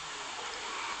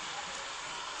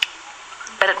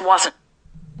 But it wasn't.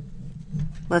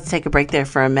 Let's take a break there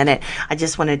for a minute. I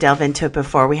just want to delve into it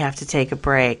before we have to take a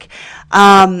break.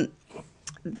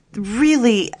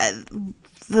 Really,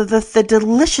 the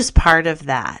delicious part of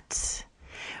that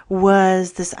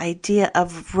was this idea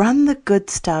of run the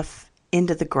good stuff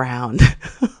into the ground.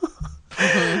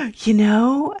 Mm-hmm.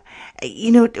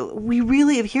 We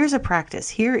really, here's a practice.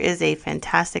 Here is a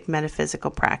fantastic metaphysical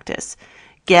practice.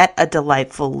 Get a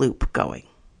delightful loop going,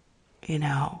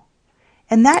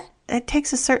 And that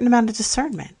takes a certain amount of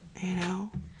discernment,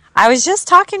 I was just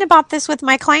talking about this with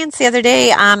my clients the other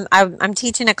day. I'm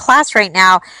teaching a class right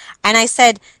now, and I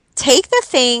said, take the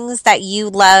things that you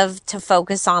love to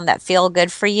focus on that feel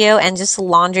good for you and just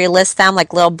laundry list them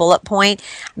like little bullet point,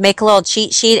 make a little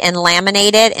cheat sheet and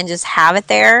laminate it and just have it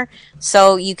there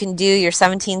so you can do your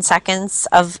 17 seconds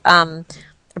of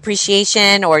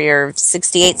appreciation or your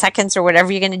 68 seconds or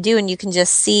whatever you're going to do, and you can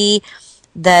just see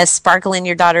the sparkle in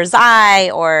your daughter's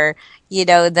eye, or your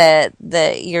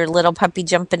little puppy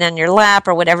jumping on your lap,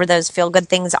 or whatever those feel good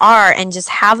things are, and just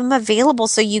have them available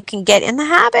so you can get in the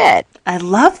habit. I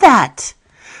love that.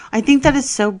 I think that is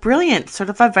so brilliant. Sort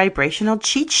of a vibrational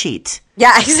cheat sheet.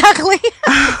 Yeah, exactly.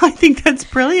 I think that's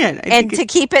brilliant. To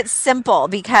keep it simple,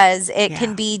 because it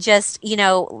can be just,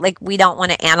 like we don't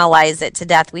want to analyze it to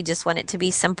death. We just want it to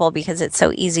be simple because it's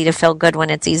so easy to feel good when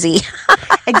it's easy.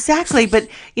 Exactly. But,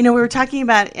 we were talking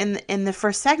about in the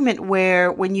first segment where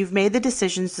when you've made the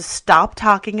decisions to stop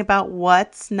talking about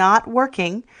what's not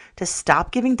working, to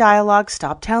stop giving dialogue,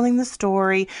 stop telling the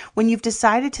story, when you've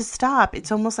decided to stop,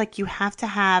 it's almost like you have to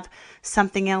have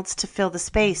something else to fill the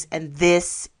space. And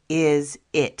this is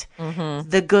it. Mm-hmm.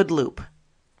 The good loop.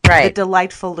 Right. The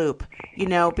delightful loop,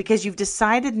 because you've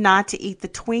decided not to eat the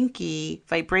Twinkie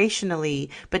vibrationally,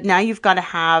 but now you've got to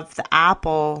have the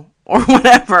apple or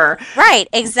whatever. Right,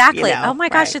 exactly. Oh my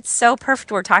gosh, it's so perfect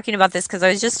we're talking about this, because I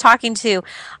was just talking to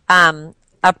a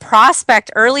prospect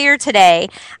earlier today,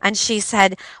 and she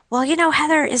said, well,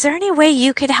 Heather, is there any way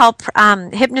you could help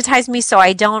hypnotize me so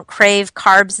I don't crave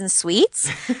carbs and sweets?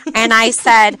 And I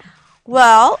said,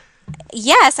 well,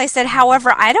 yes. I said,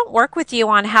 however, I don't work with you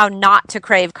on how not to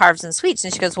crave carbs and sweets.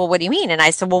 And she goes, well, what do you mean? And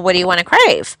I said, well, what do you want to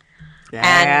crave?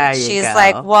 And she's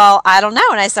like, well, I don't know.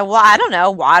 And I said, well, I don't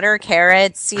know, water,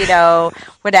 carrots,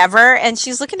 whatever. And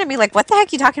she's looking at me like, what the heck are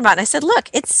you talking about? And I said, look,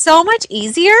 it's so much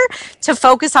easier to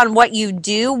focus on what you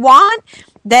do want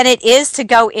than it is to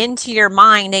go into your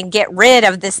mind and get rid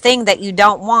of this thing that you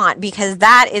don't want, because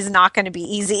that is not going to be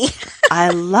easy. I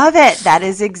love it. That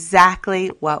is exactly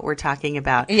what we're talking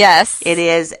about. Yes. It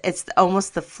is. It's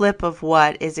almost the flip of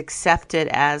what is accepted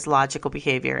as logical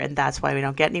behavior. And that's why we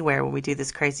don't get anywhere when we do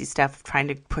this crazy stuff, trying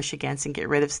to push against and get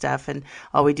rid of stuff. And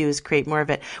all we do is create more of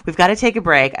it. We've got to take a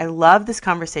break. I love this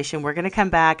conversation. We're going to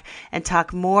come back and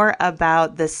talk more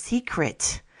about the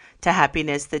secret to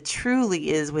happiness that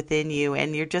truly is within you.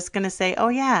 And you're just going to say, oh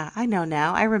yeah, I know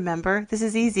now. I remember. This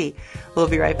is easy. We'll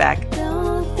be right back.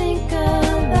 Don't think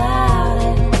about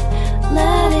it.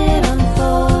 Let it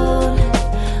unfold.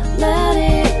 Let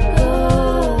it go.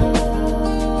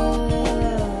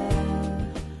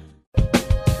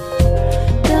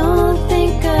 Don't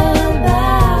think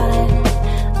about it.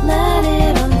 Let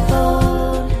it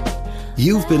unfold.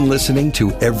 You've been listening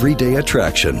to Everyday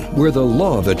Attraction, where the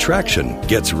law of attraction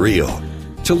gets real.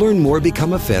 To learn more,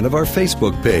 become a fan of our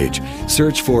Facebook page.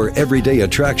 Search for Everyday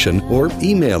Attraction or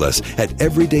email us at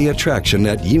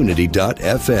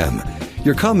everydayattraction@unity.fm.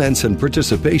 Your comments and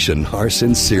participation are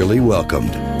sincerely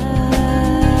welcomed.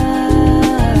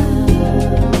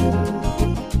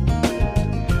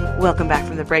 Welcome back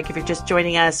from the break. If you're just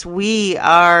joining us, we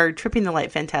are tripping the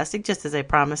light fantastic, just as I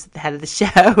promised at the head of the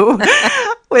show,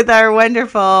 with our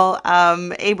wonderful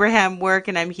Abraham work.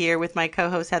 And I'm here with my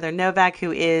co-host, Heather Novak,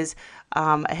 who is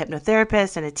a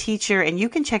hypnotherapist and a teacher, and you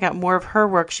can check out more of her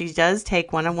work. She does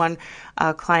take one-on-one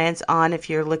clients on. If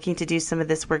you're looking to do some of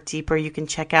this work deeper, you can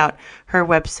check out her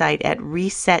website at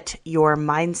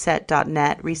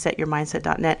resetyourmindset.net,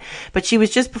 resetyourmindset.net. But she was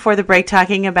just before the break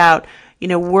talking about,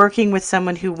 working with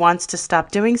someone who wants to stop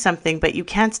doing something, but you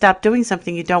can't stop doing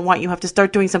something you don't want. You have to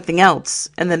start doing something else,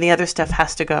 and then the other stuff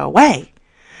has to go away.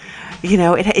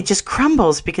 It just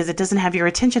crumbles because it doesn't have your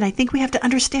attention. I think we have to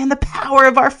understand the power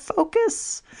of our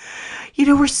focus.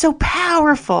 We're so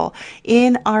powerful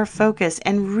in our focus,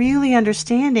 and really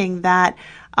understanding that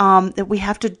that we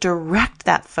have to direct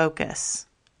that focus.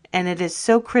 And it is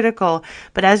so critical.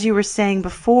 But as you were saying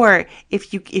before,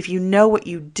 if you know what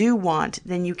you do want,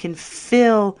 then you can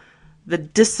fill the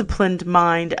disciplined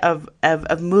mind of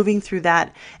moving through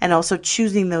that, and also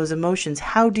choosing those emotions.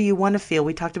 How do you want to feel?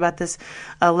 We talked about this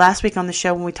last week on the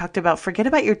show when we talked about, forget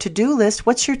about your to-do list.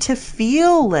 What's your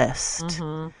to-feel list?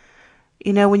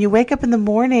 Mm-hmm. When you wake up in the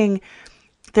morning,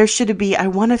 there should be, I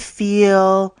want to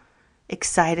feel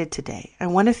excited today. I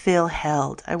want to feel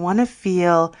held. I want to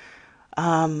feel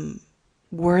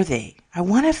worthy. I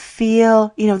want to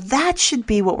feel, that should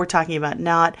be what we're talking about,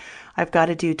 not I've got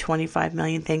to do 25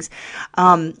 million things.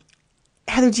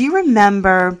 Heather, do you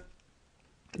remember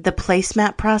the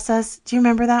placemat process? Do you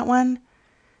remember that one?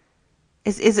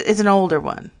 It's an older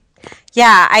one.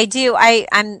 Yeah, I do.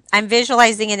 I'm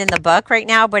visualizing it in the book right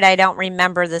now, but I don't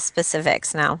remember the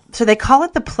specifics now. So they call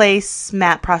it the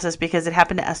placemat process because it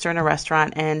happened to Esther in a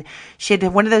restaurant, and she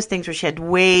had one of those things where she had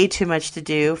way too much to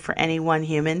do for any one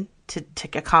human to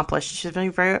accomplish. She was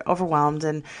feeling very overwhelmed,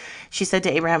 and she said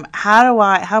to Abraham, how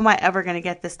am I ever going to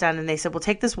get this done? And they said, well,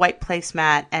 take this white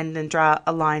placemat and then draw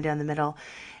a line down the middle.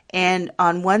 And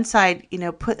on one side,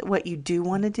 put what you do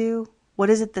want to do. What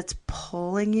is it that's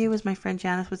pulling you, as my friend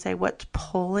Janice would say, what's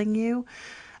pulling you?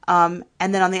 And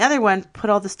then on the other one, put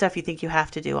all the stuff you think you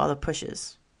have to do, all the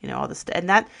pushes, all the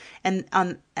stuff.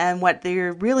 And what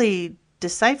they're really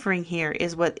deciphering here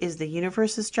is what is the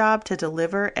universe's job to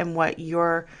deliver, and what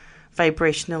you're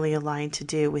vibrationally aligned to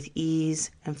do with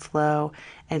ease and flow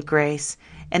and grace.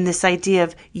 And this idea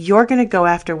of you're going to go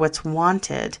after what's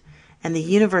wanted, and the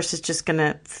universe is just going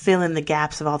to fill in the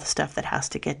gaps of all the stuff that has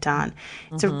to get done.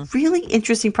 Mm-hmm. It's a really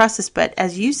interesting process, but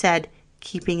as you said,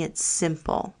 keeping it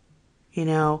simple.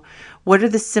 What are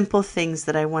the simple things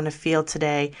that I want to feel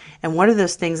today? And what are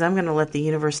those things I'm going to let the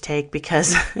universe take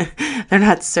because they're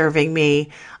not serving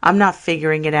me? I'm not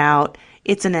figuring it out.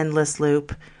 It's an endless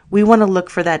loop. We want to look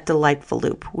for that delightful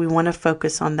loop. We want to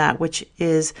focus on that, which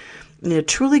is,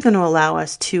 truly going to allow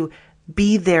us to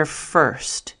be there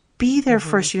first. Be there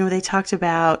first. They talked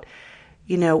about,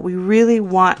 we really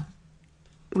want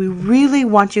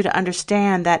you to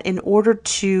understand that in order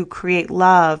to create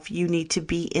love, you need to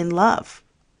be in love.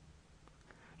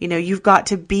 You've got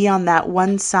to be on that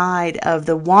one side of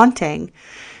the wanting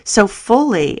so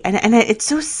fully. And it's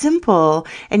so simple,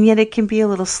 and yet it can be a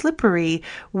little slippery,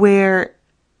 where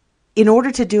in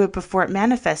order to do it before it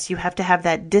manifests, you have to have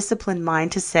that disciplined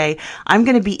mind to say, I'm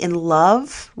going to be in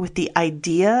love with the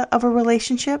idea of a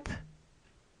relationship.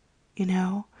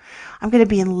 I'm going to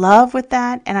be in love with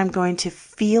that, and I'm going to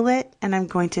feel it, and I'm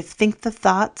going to think the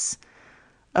thoughts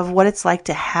of what it's like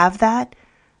to have that.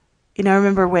 I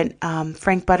remember when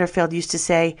Frank Butterfield used to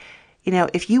say,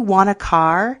 if you want a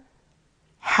car,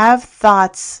 have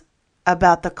thoughts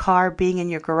about the car being in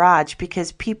your garage,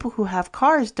 because people who have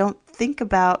cars don't think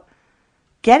about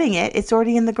getting it. It's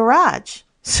already in the garage.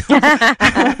 So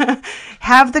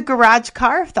have the garage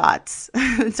car thoughts.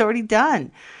 It's already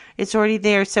done. It's already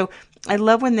there. So I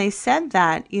love when they said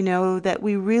that, that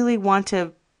we really want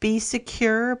to be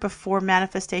secure before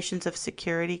manifestations of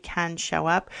security can show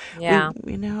up. Yeah.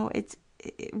 It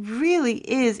really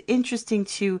is interesting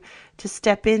to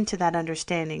step into that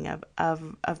understanding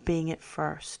of being it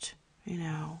first,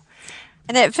 And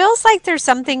it feels like there's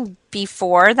something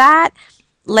before that,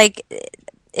 like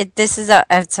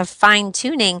it's a fine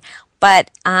tuning,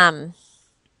 but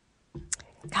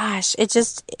gosh, it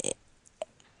just,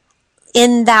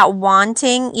 in that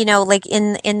wanting, like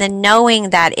in the knowing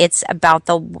that it's about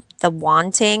the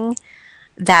wanting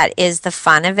that is the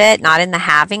fun of it, not in the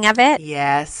having of it.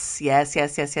 Yes.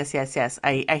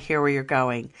 I hear where you're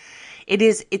going.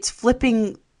 It's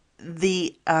flipping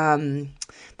the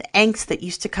angst that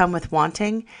used to come with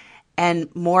wanting,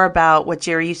 and more about what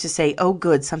Jerry used to say, oh,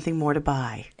 good, something more to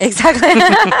buy. Exactly.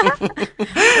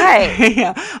 Right.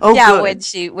 Yeah. Oh, yeah, good.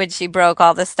 when she broke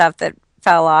all the stuff that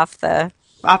fell off the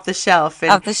shelf.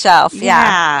 Off the shelf,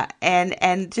 yeah.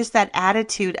 And just that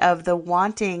attitude of the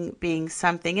wanting being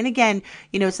something. And again,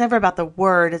 it's never about the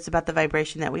word, it's about the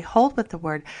vibration that we hold with the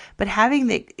word. But having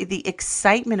the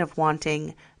excitement of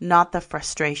wanting not the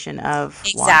frustration of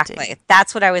Exactly. wanting.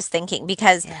 That's what I was thinking,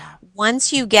 because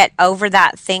once you get over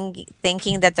that thing,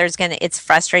 thinking that it's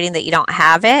frustrating that you don't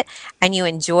have it, and you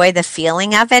enjoy the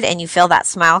feeling of it, and you feel that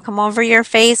smile come over your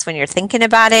face when you're thinking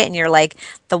about it, and you're like,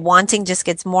 the wanting just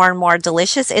gets more and more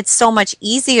delicious. It's so much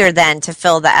easier then to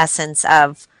feel the essence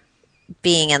of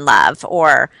being in love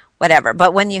or whatever.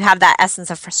 But when you have that essence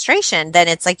of frustration, then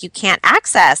it's like you can't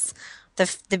access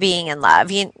the being in love.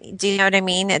 Do you know what I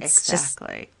mean? It's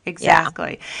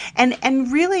exactly.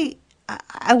 And really,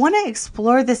 I want to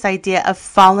explore this idea of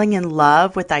falling in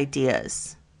love with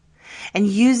ideas and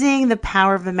using the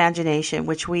power of imagination,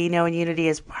 which we know in Unity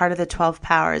is part of the 12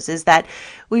 powers, is that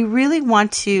we really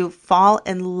want to fall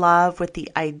in love with the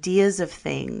ideas of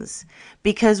things,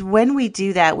 because when we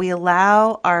do that, we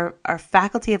allow our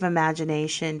faculty of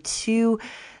imagination to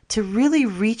really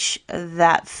reach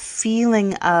that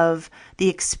feeling of the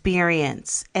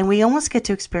experience. And we almost get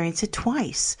to experience it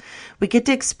twice. We get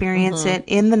to experience it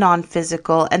in the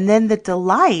non-physical, and then the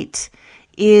delight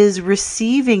is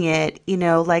receiving it,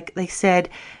 like they said,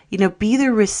 be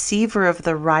the receiver of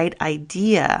the right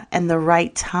idea and the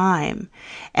right time,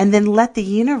 and then let the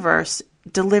universe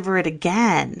deliver it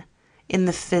again in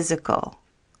the physical.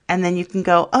 And then you can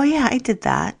go, oh yeah, I did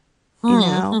that.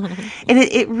 And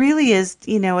it really is,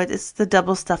 it's the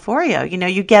double stuffed Oreo.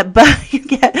 You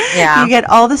get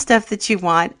all the stuff that you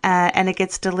want, and it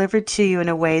gets delivered to you in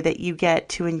a way that you get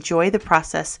to enjoy the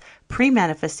process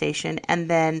pre-manifestation, and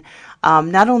then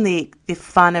not only the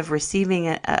fun of receiving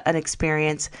an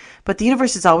experience, but the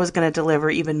universe is always going to deliver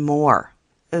even more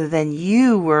than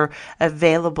you were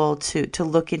available to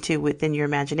look into within your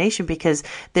imagination, because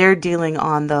they're dealing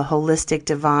on the holistic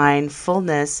divine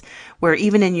fullness, where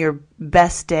even in your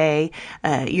best day,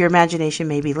 your imagination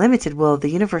may be limited. Well, the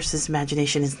universe's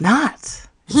imagination is not.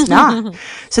 It's not.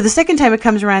 So the second time it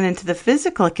comes around into the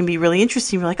physical, it can be really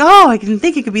interesting. You're like, oh, I didn't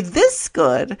think it could be this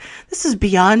good. This is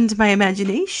beyond my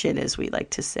imagination, as we like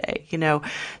to say,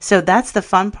 So that's the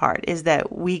fun part, is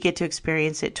that we get to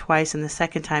experience it twice, and the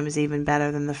second time is even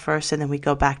better than the first, and then we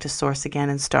go back to source again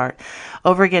and start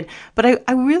over again. But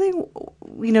I really,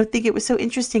 think it was so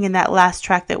interesting in that last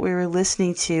track that we were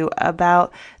listening to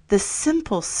about the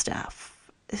simple stuff.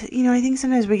 I think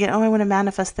sometimes we get, I want to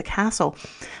manifest the castle.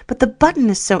 But the button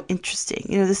is so interesting.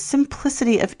 The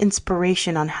simplicity of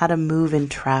inspiration on how to move in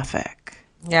traffic.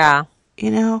 Yeah.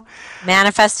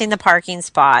 Manifesting the parking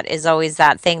spot is always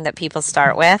that thing that people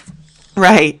start with.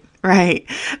 Right.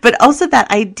 But also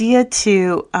that idea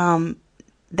to,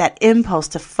 that impulse,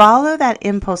 to follow that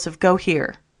impulse of go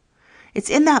here. It's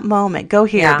in that moment, go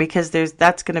here, because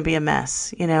that's going to be a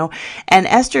mess, And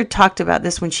Esther talked about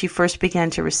this when she first began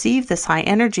to receive this high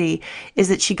energy, is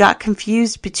that she got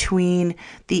confused between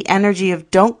the energy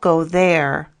of don't go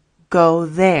there, go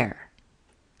there.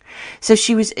 So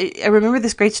I remember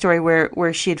this great story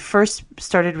where she had first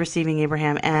started receiving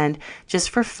Abraham, and just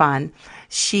for fun,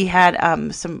 she had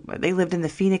they lived in the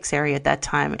Phoenix area at that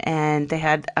time, and they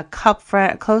had a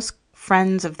close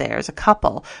friends of theirs, a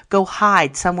couple, go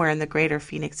hide somewhere in the greater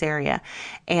Phoenix area.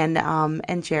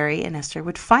 And Jerry and Esther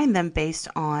would find them based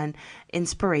on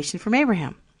inspiration from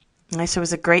Abraham. And so it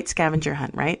was a great scavenger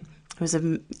hunt, right?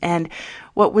 And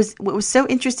what was so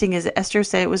interesting is that Esther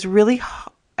said it was really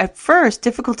at first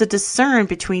difficult to discern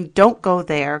between don't go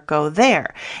there, go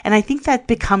there. And I think that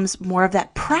becomes more of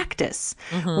that practice,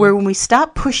 where when we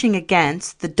stop pushing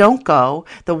against the don't go,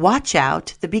 the watch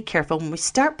out, the be careful, when we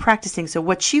start practicing. So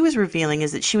what she was revealing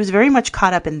is that she was very much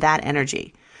caught up in that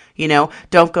energy.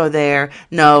 Don't go there,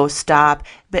 no, stop.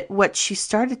 But what she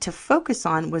started to focus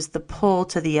on was the pull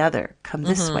to the other. Come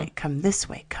this way, come this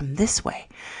way, come this way.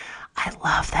 I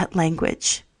love that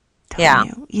language.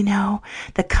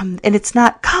 The come, and it's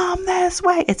not come this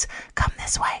way, it's come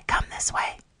this way, come this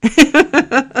way.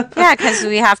 Yeah, because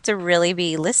we have to really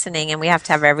be listening, and we have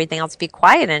to have everything else be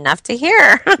quiet enough to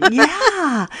hear.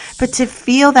 Yeah, but to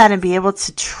feel that and be able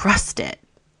to trust it,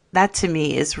 that to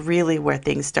me is really where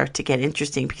things start to get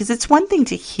interesting, because it's one thing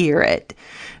to hear it,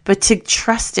 but to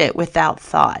trust it without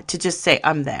thought, to just say,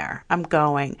 I'm there, I'm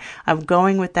going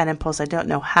with that impulse. I don't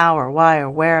know how or why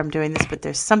or where I'm doing this, but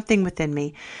there's something within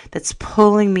me that's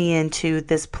pulling me into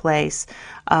this place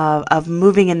of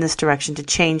moving in this direction, to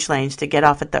change lanes, to get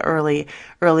off at the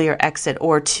earlier exit,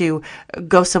 or to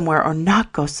go somewhere or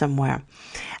not go somewhere.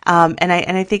 And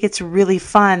I think it's really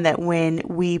fun that when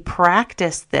we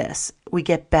practice this, we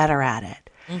get better at it.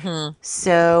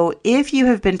 So if you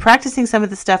have been practicing some of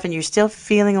the stuff and you're still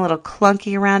feeling a little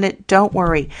clunky around it, don't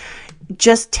worry.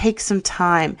 just take some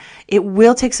time. It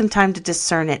will take some time to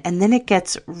discern it, and then it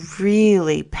gets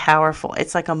really powerful.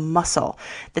 It's like a muscle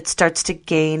that starts to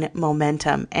gain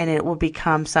momentum, and it will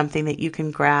become something that you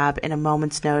can grab in a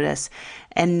moment's notice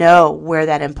and know where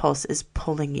that impulse is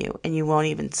pulling you, and you won't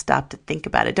even stop to think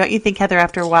about it. Don't you think, Heather,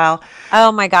 after a while?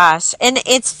 Oh my gosh. And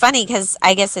it's funny because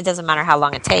I guess it doesn't matter how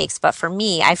long it takes, but for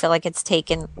me, I feel like it's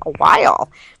taken a while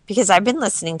because I've been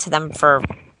listening to them for,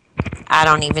 I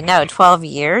don't even know, 12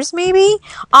 years maybe?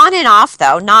 On and off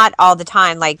though, not all the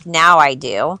time like now I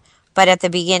do. But at the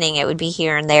beginning, it would be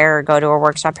here and there or go to a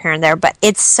workshop here and there. But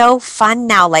it's so fun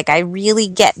now. Like I really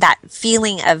get that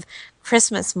feeling of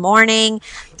Christmas morning,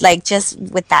 like just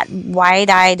with that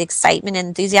wide-eyed excitement and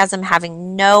enthusiasm,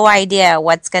 having no idea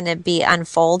what's going to be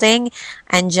unfolding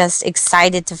and just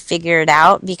excited to figure it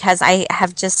out because I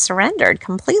have just surrendered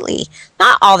completely.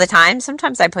 Not all the time.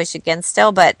 Sometimes I push against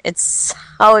still, but it's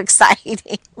so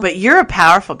exciting. But you're a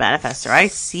powerful manifestor. I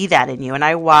see that in you, and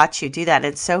I watch you do that.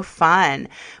 It's so fun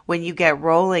when you get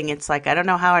rolling. It's like, I don't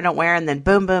know how, I don't where, and then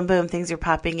boom, boom, boom, things are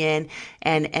popping in,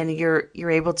 and you're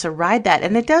able to ride that.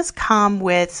 And it does come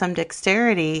with some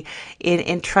dexterity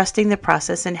in trusting the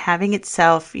process and having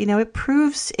itself, it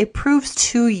proves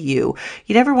to you.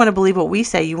 You never want to believe what we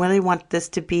say. You really want this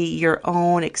to be your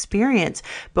own experience.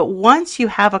 But once you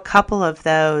have a couple of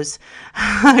those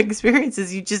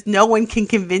experiences, no one can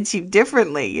convince you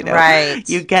differently, Right.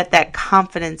 You get that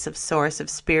confidence of source, of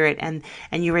spirit, and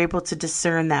you're able to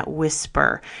discern that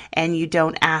whisper, and you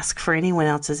don't ask for anyone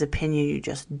else's opinion. You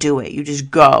just do it. You just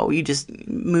go. You just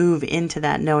move into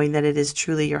that, knowing that it is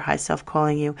truly your high self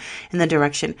calling you in the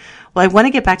direction. Well, I want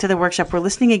to get back to the workshop. We're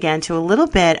listening again to a little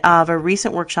bit of a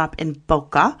recent workshop in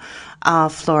Boca,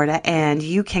 Florida, and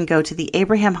you can go to the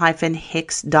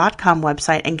abraham-hicks.com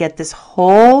website and get this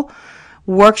whole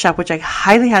workshop, which I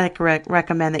highly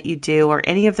recommend that you do, or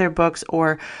any of their books,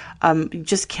 or you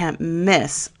just can't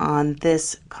miss on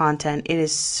this content. It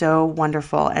is so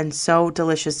wonderful and so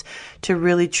delicious to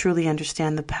really truly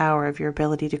understand the power of your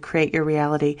ability to create your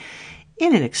reality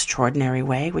in an extraordinary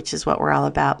way, which is what we're all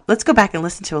about. Let's go back and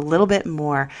listen to a little bit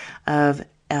more of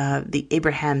the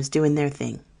Abrahams doing their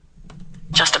thing.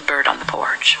 Just a bird on the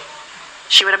porch.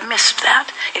 She would have missed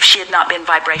that if she had not been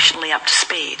vibrationally up to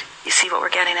speed. You see what we're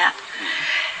getting at?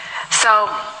 So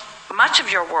much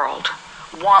of your world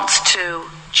wants to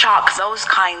chalk those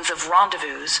kinds of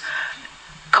rendezvous,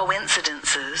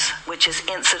 coincidences, which is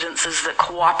incidences that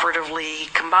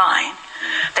cooperatively combine.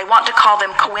 They want to call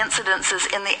them coincidences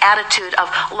in the attitude of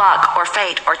luck or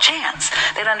fate or chance.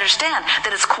 They don't understand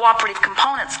that it's cooperative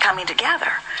components coming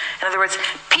together. In other words,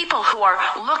 people who are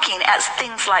looking at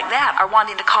things like that are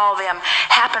wanting to call them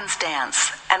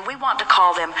happenstance, and we want to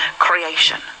call them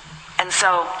creation. And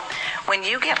so when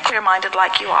you get clear-minded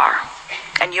like you are,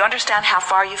 and you understand how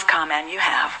far you've come, and you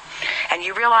have, and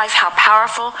you realize how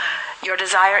powerful your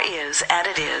desire is, and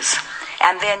it is,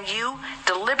 and then you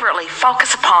deliberately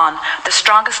focus upon the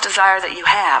strongest desire that you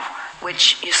have,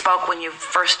 which you spoke when you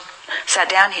first sat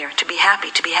down here, to be happy,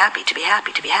 to be happy, to be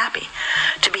happy, to be happy.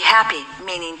 To be happy,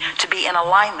 meaning to be in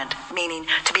alignment, meaning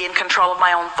to be in control of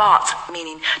my own thoughts,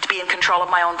 meaning to be in control of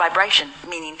my own vibration,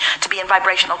 meaning to be in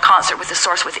vibrational concert with the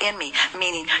source within me,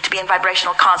 meaning to be in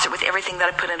vibrational concert with everything that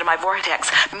I put into my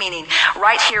vortex, meaning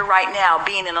right here, right now,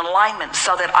 being in alignment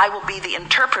so that I will be the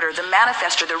interpreter, the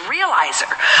manifester, the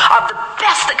realizer of the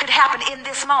best that could happen in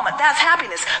this moment. That's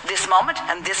happiness. This moment,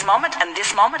 and this moment, and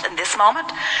this moment, and this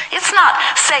moment. It's not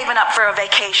saving up for a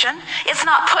vacation. It's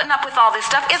not putting up with all this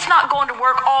stuff. It's not going to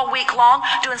work all week long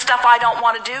doing stuff I don't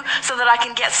want to do so that I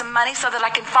can get some money, so that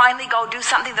I can finally go do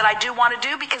something that I do want to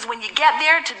do, because when you get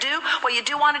there to do what you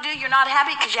do want to do, you're not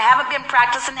happy because you haven't been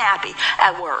practicing happy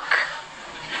at work.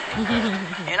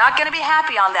 You're not going to be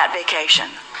happy on that vacation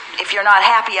if you're not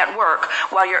happy at work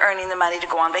while you're earning the money to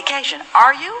go on vacation.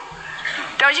 Are you?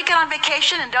 Don't you get on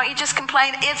vacation and don't you just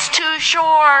complain, it's too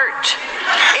short.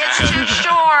 It's too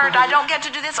short. I don't get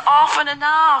to do this often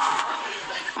enough.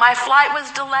 My flight was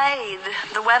delayed.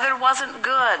 The weather wasn't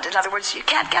good. In other words, you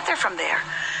can't get there from there.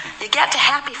 You get to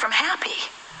happy from happy.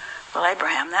 Well,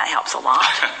 Abraham, that helps a lot.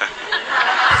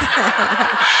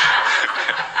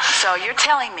 So you're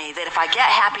telling me that if I get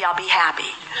happy, I'll be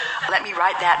happy. Let me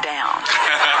write that down.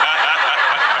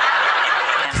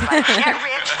 If I get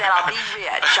rich, then I'll be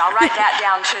rich. I'll write that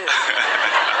down too.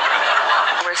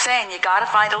 We're saying you got to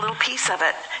find a little piece of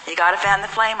it. You got to fan the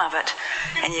flame of it.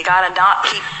 And you got to not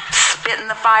keep spitting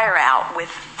the fire out with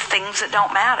things that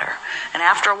don't matter. And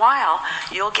after a while,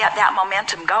 you'll get that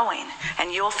momentum going.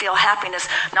 And you'll feel happiness,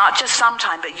 not just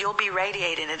sometime, but you'll be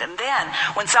radiating it. And then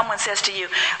when someone says to you,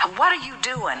 what are you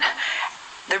doing?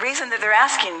 The reason that they're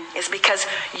asking is because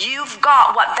you've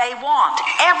got what they want.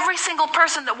 Every single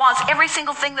person that wants every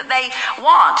single thing that they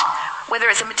want, whether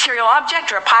it's a material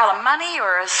object or a pile of money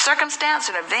or a circumstance,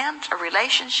 an event, a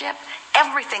relationship,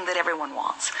 everything that everyone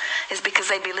wants is because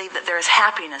they believe that there is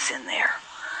happiness in there.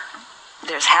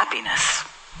 There's happiness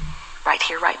right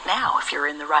here, right now, if you're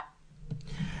in the right.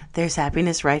 There's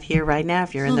happiness right here, right now,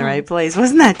 if you're in the right place.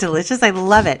 Wasn't that delicious? I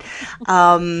love it.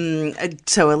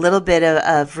 So a little bit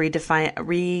of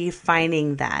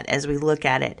refining that as we look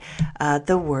at it.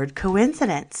 The word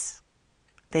coincidence.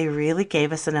 They really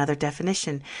gave us another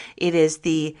definition. It is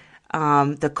the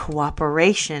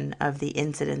cooperation of the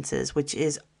incidences, which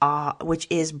is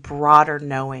broader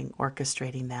knowing,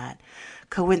 orchestrating that.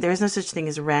 There is no such thing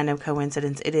as random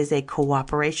coincidence. It is a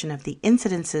cooperation of the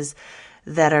incidences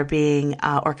that are being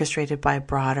orchestrated by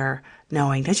broader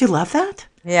knowing. Don't you love that?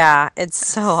 Yeah, it's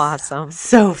so awesome.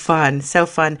 So fun, so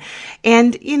fun.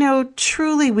 And,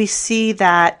 truly we see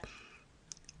that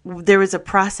there is a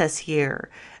process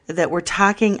here that we're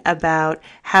talking about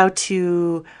how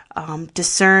to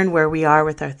discern where we are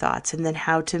with our thoughts and then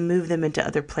how to move them into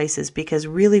other places, because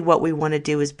really what we want to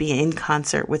do is be in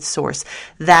concert with Source.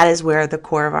 That is where the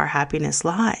core of our happiness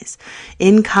lies,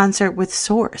 in concert with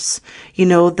Source.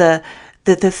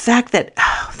 The fact that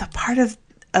the part of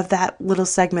that little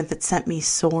segment that sent me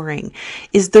soaring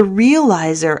is the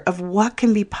realizer of what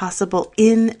can be possible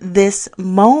in this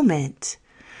moment.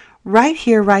 Right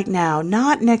here, right now,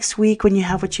 not next week when you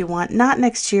have what you want, not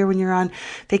next year when you're on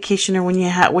vacation or when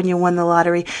you won the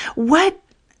lottery. What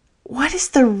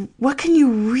can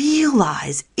you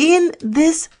realize in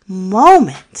this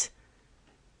moment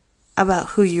about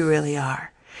who you really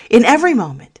are? In every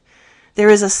moment, there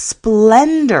is a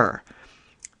splendor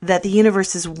that the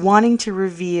universe is wanting to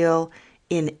reveal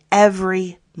in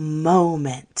every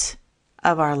moment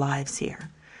of our lives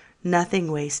here.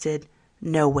 Nothing wasted,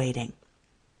 no waiting.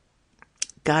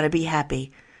 Gotta be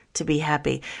happy to be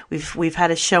happy. We've had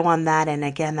a show on that, and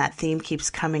again, that theme keeps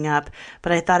coming up,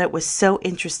 but I thought it was so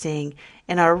interesting.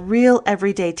 And our real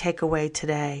everyday takeaway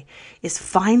today is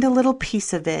find a little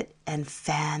piece of it and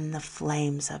fan the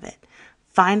flames of it.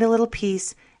 Find a little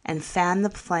piece and fan the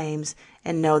flames,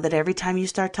 and know that every time you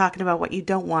start talking about what you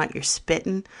don't want, you're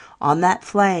spitting on that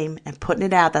flame and putting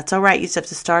it out. That's all right. You just have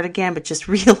to start again, but just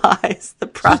realize the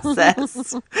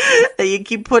process that you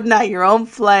keep putting out your own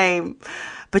flame.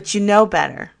 But you know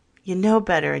better. You know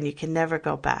better, and you can never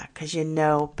go back because you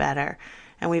know better.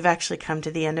 And we've actually come to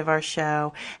the end of our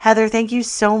show. Heather, thank you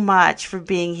so much for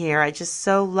being here. I just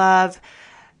so love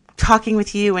talking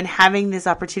with you and having this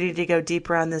opportunity to go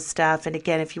deeper on this stuff. And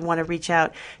again, if you want to reach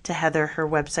out to Heather, her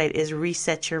website is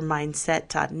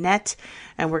resetyourmindset.net.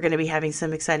 And we're going to be having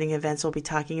some exciting events we'll be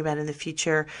talking about in the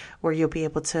future where you'll be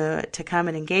able to come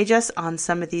and engage us on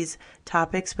some of these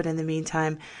topics. But in the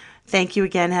meantime, thank you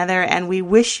again, Heather. And we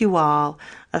wish you all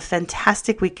a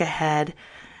fantastic week ahead.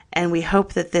 And we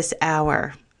hope that this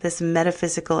hour, this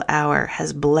metaphysical hour,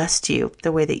 has blessed you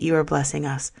the way that you are blessing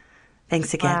us.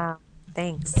 Thanks again. Wow.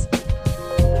 Thanks.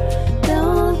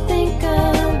 Don't think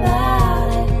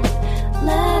about it,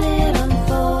 let it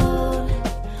unfold.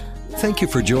 Thank you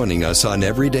for joining us on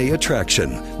Everyday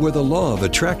Attraction, where the law of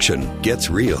attraction gets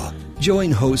real.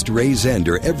 Join host Ray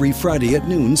Zander every Friday at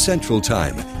noon Central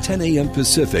Time, 10 a.m.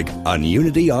 Pacific on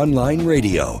Unity Online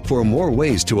Radio for more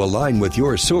ways to align with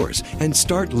your source and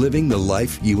start living the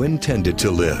life you intended to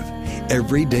live.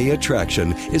 Everyday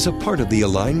Attraction is a part of the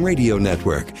Align Radio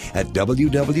Network at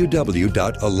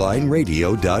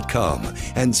www.alignradio.com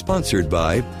and sponsored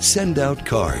by Send Out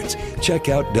Cards. Check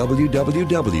out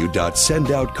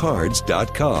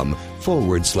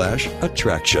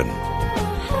www.sendoutcards.com/attraction.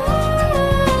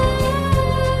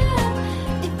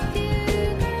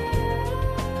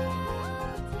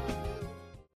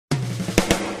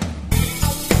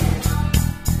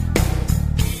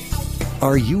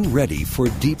 Are you ready for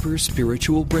deeper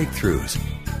spiritual breakthroughs?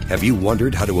 Have you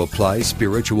wondered how to apply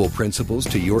spiritual principles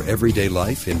to your everyday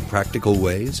life in practical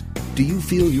ways? Do you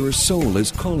feel your soul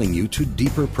is calling you to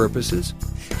deeper purposes?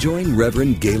 Join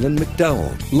Reverend Galen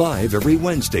McDowell live every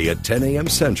Wednesday at 10 a.m.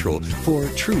 Central for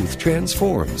Truth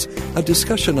Transforms, a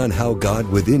discussion on how God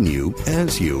within you,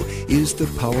 as you, is the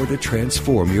power to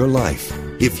transform your life.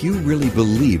 If you really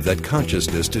believe that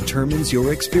consciousness determines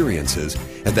your experiences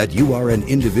and that you are an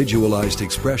individualized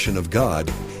expression of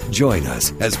God, join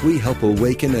us as we help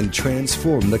awaken and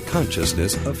transform the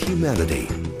consciousness of humanity.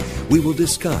 We will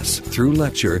discuss, through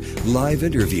lecture, live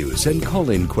interviews, and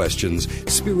call-in questions,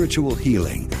 spiritual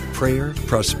healing, prayer,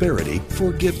 prosperity,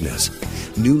 forgiveness,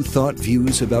 new thought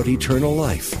views about eternal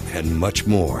life, and much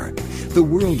more. The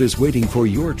world is waiting for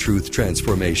your truth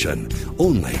transformation,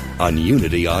 only on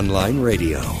Unity Online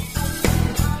Radio.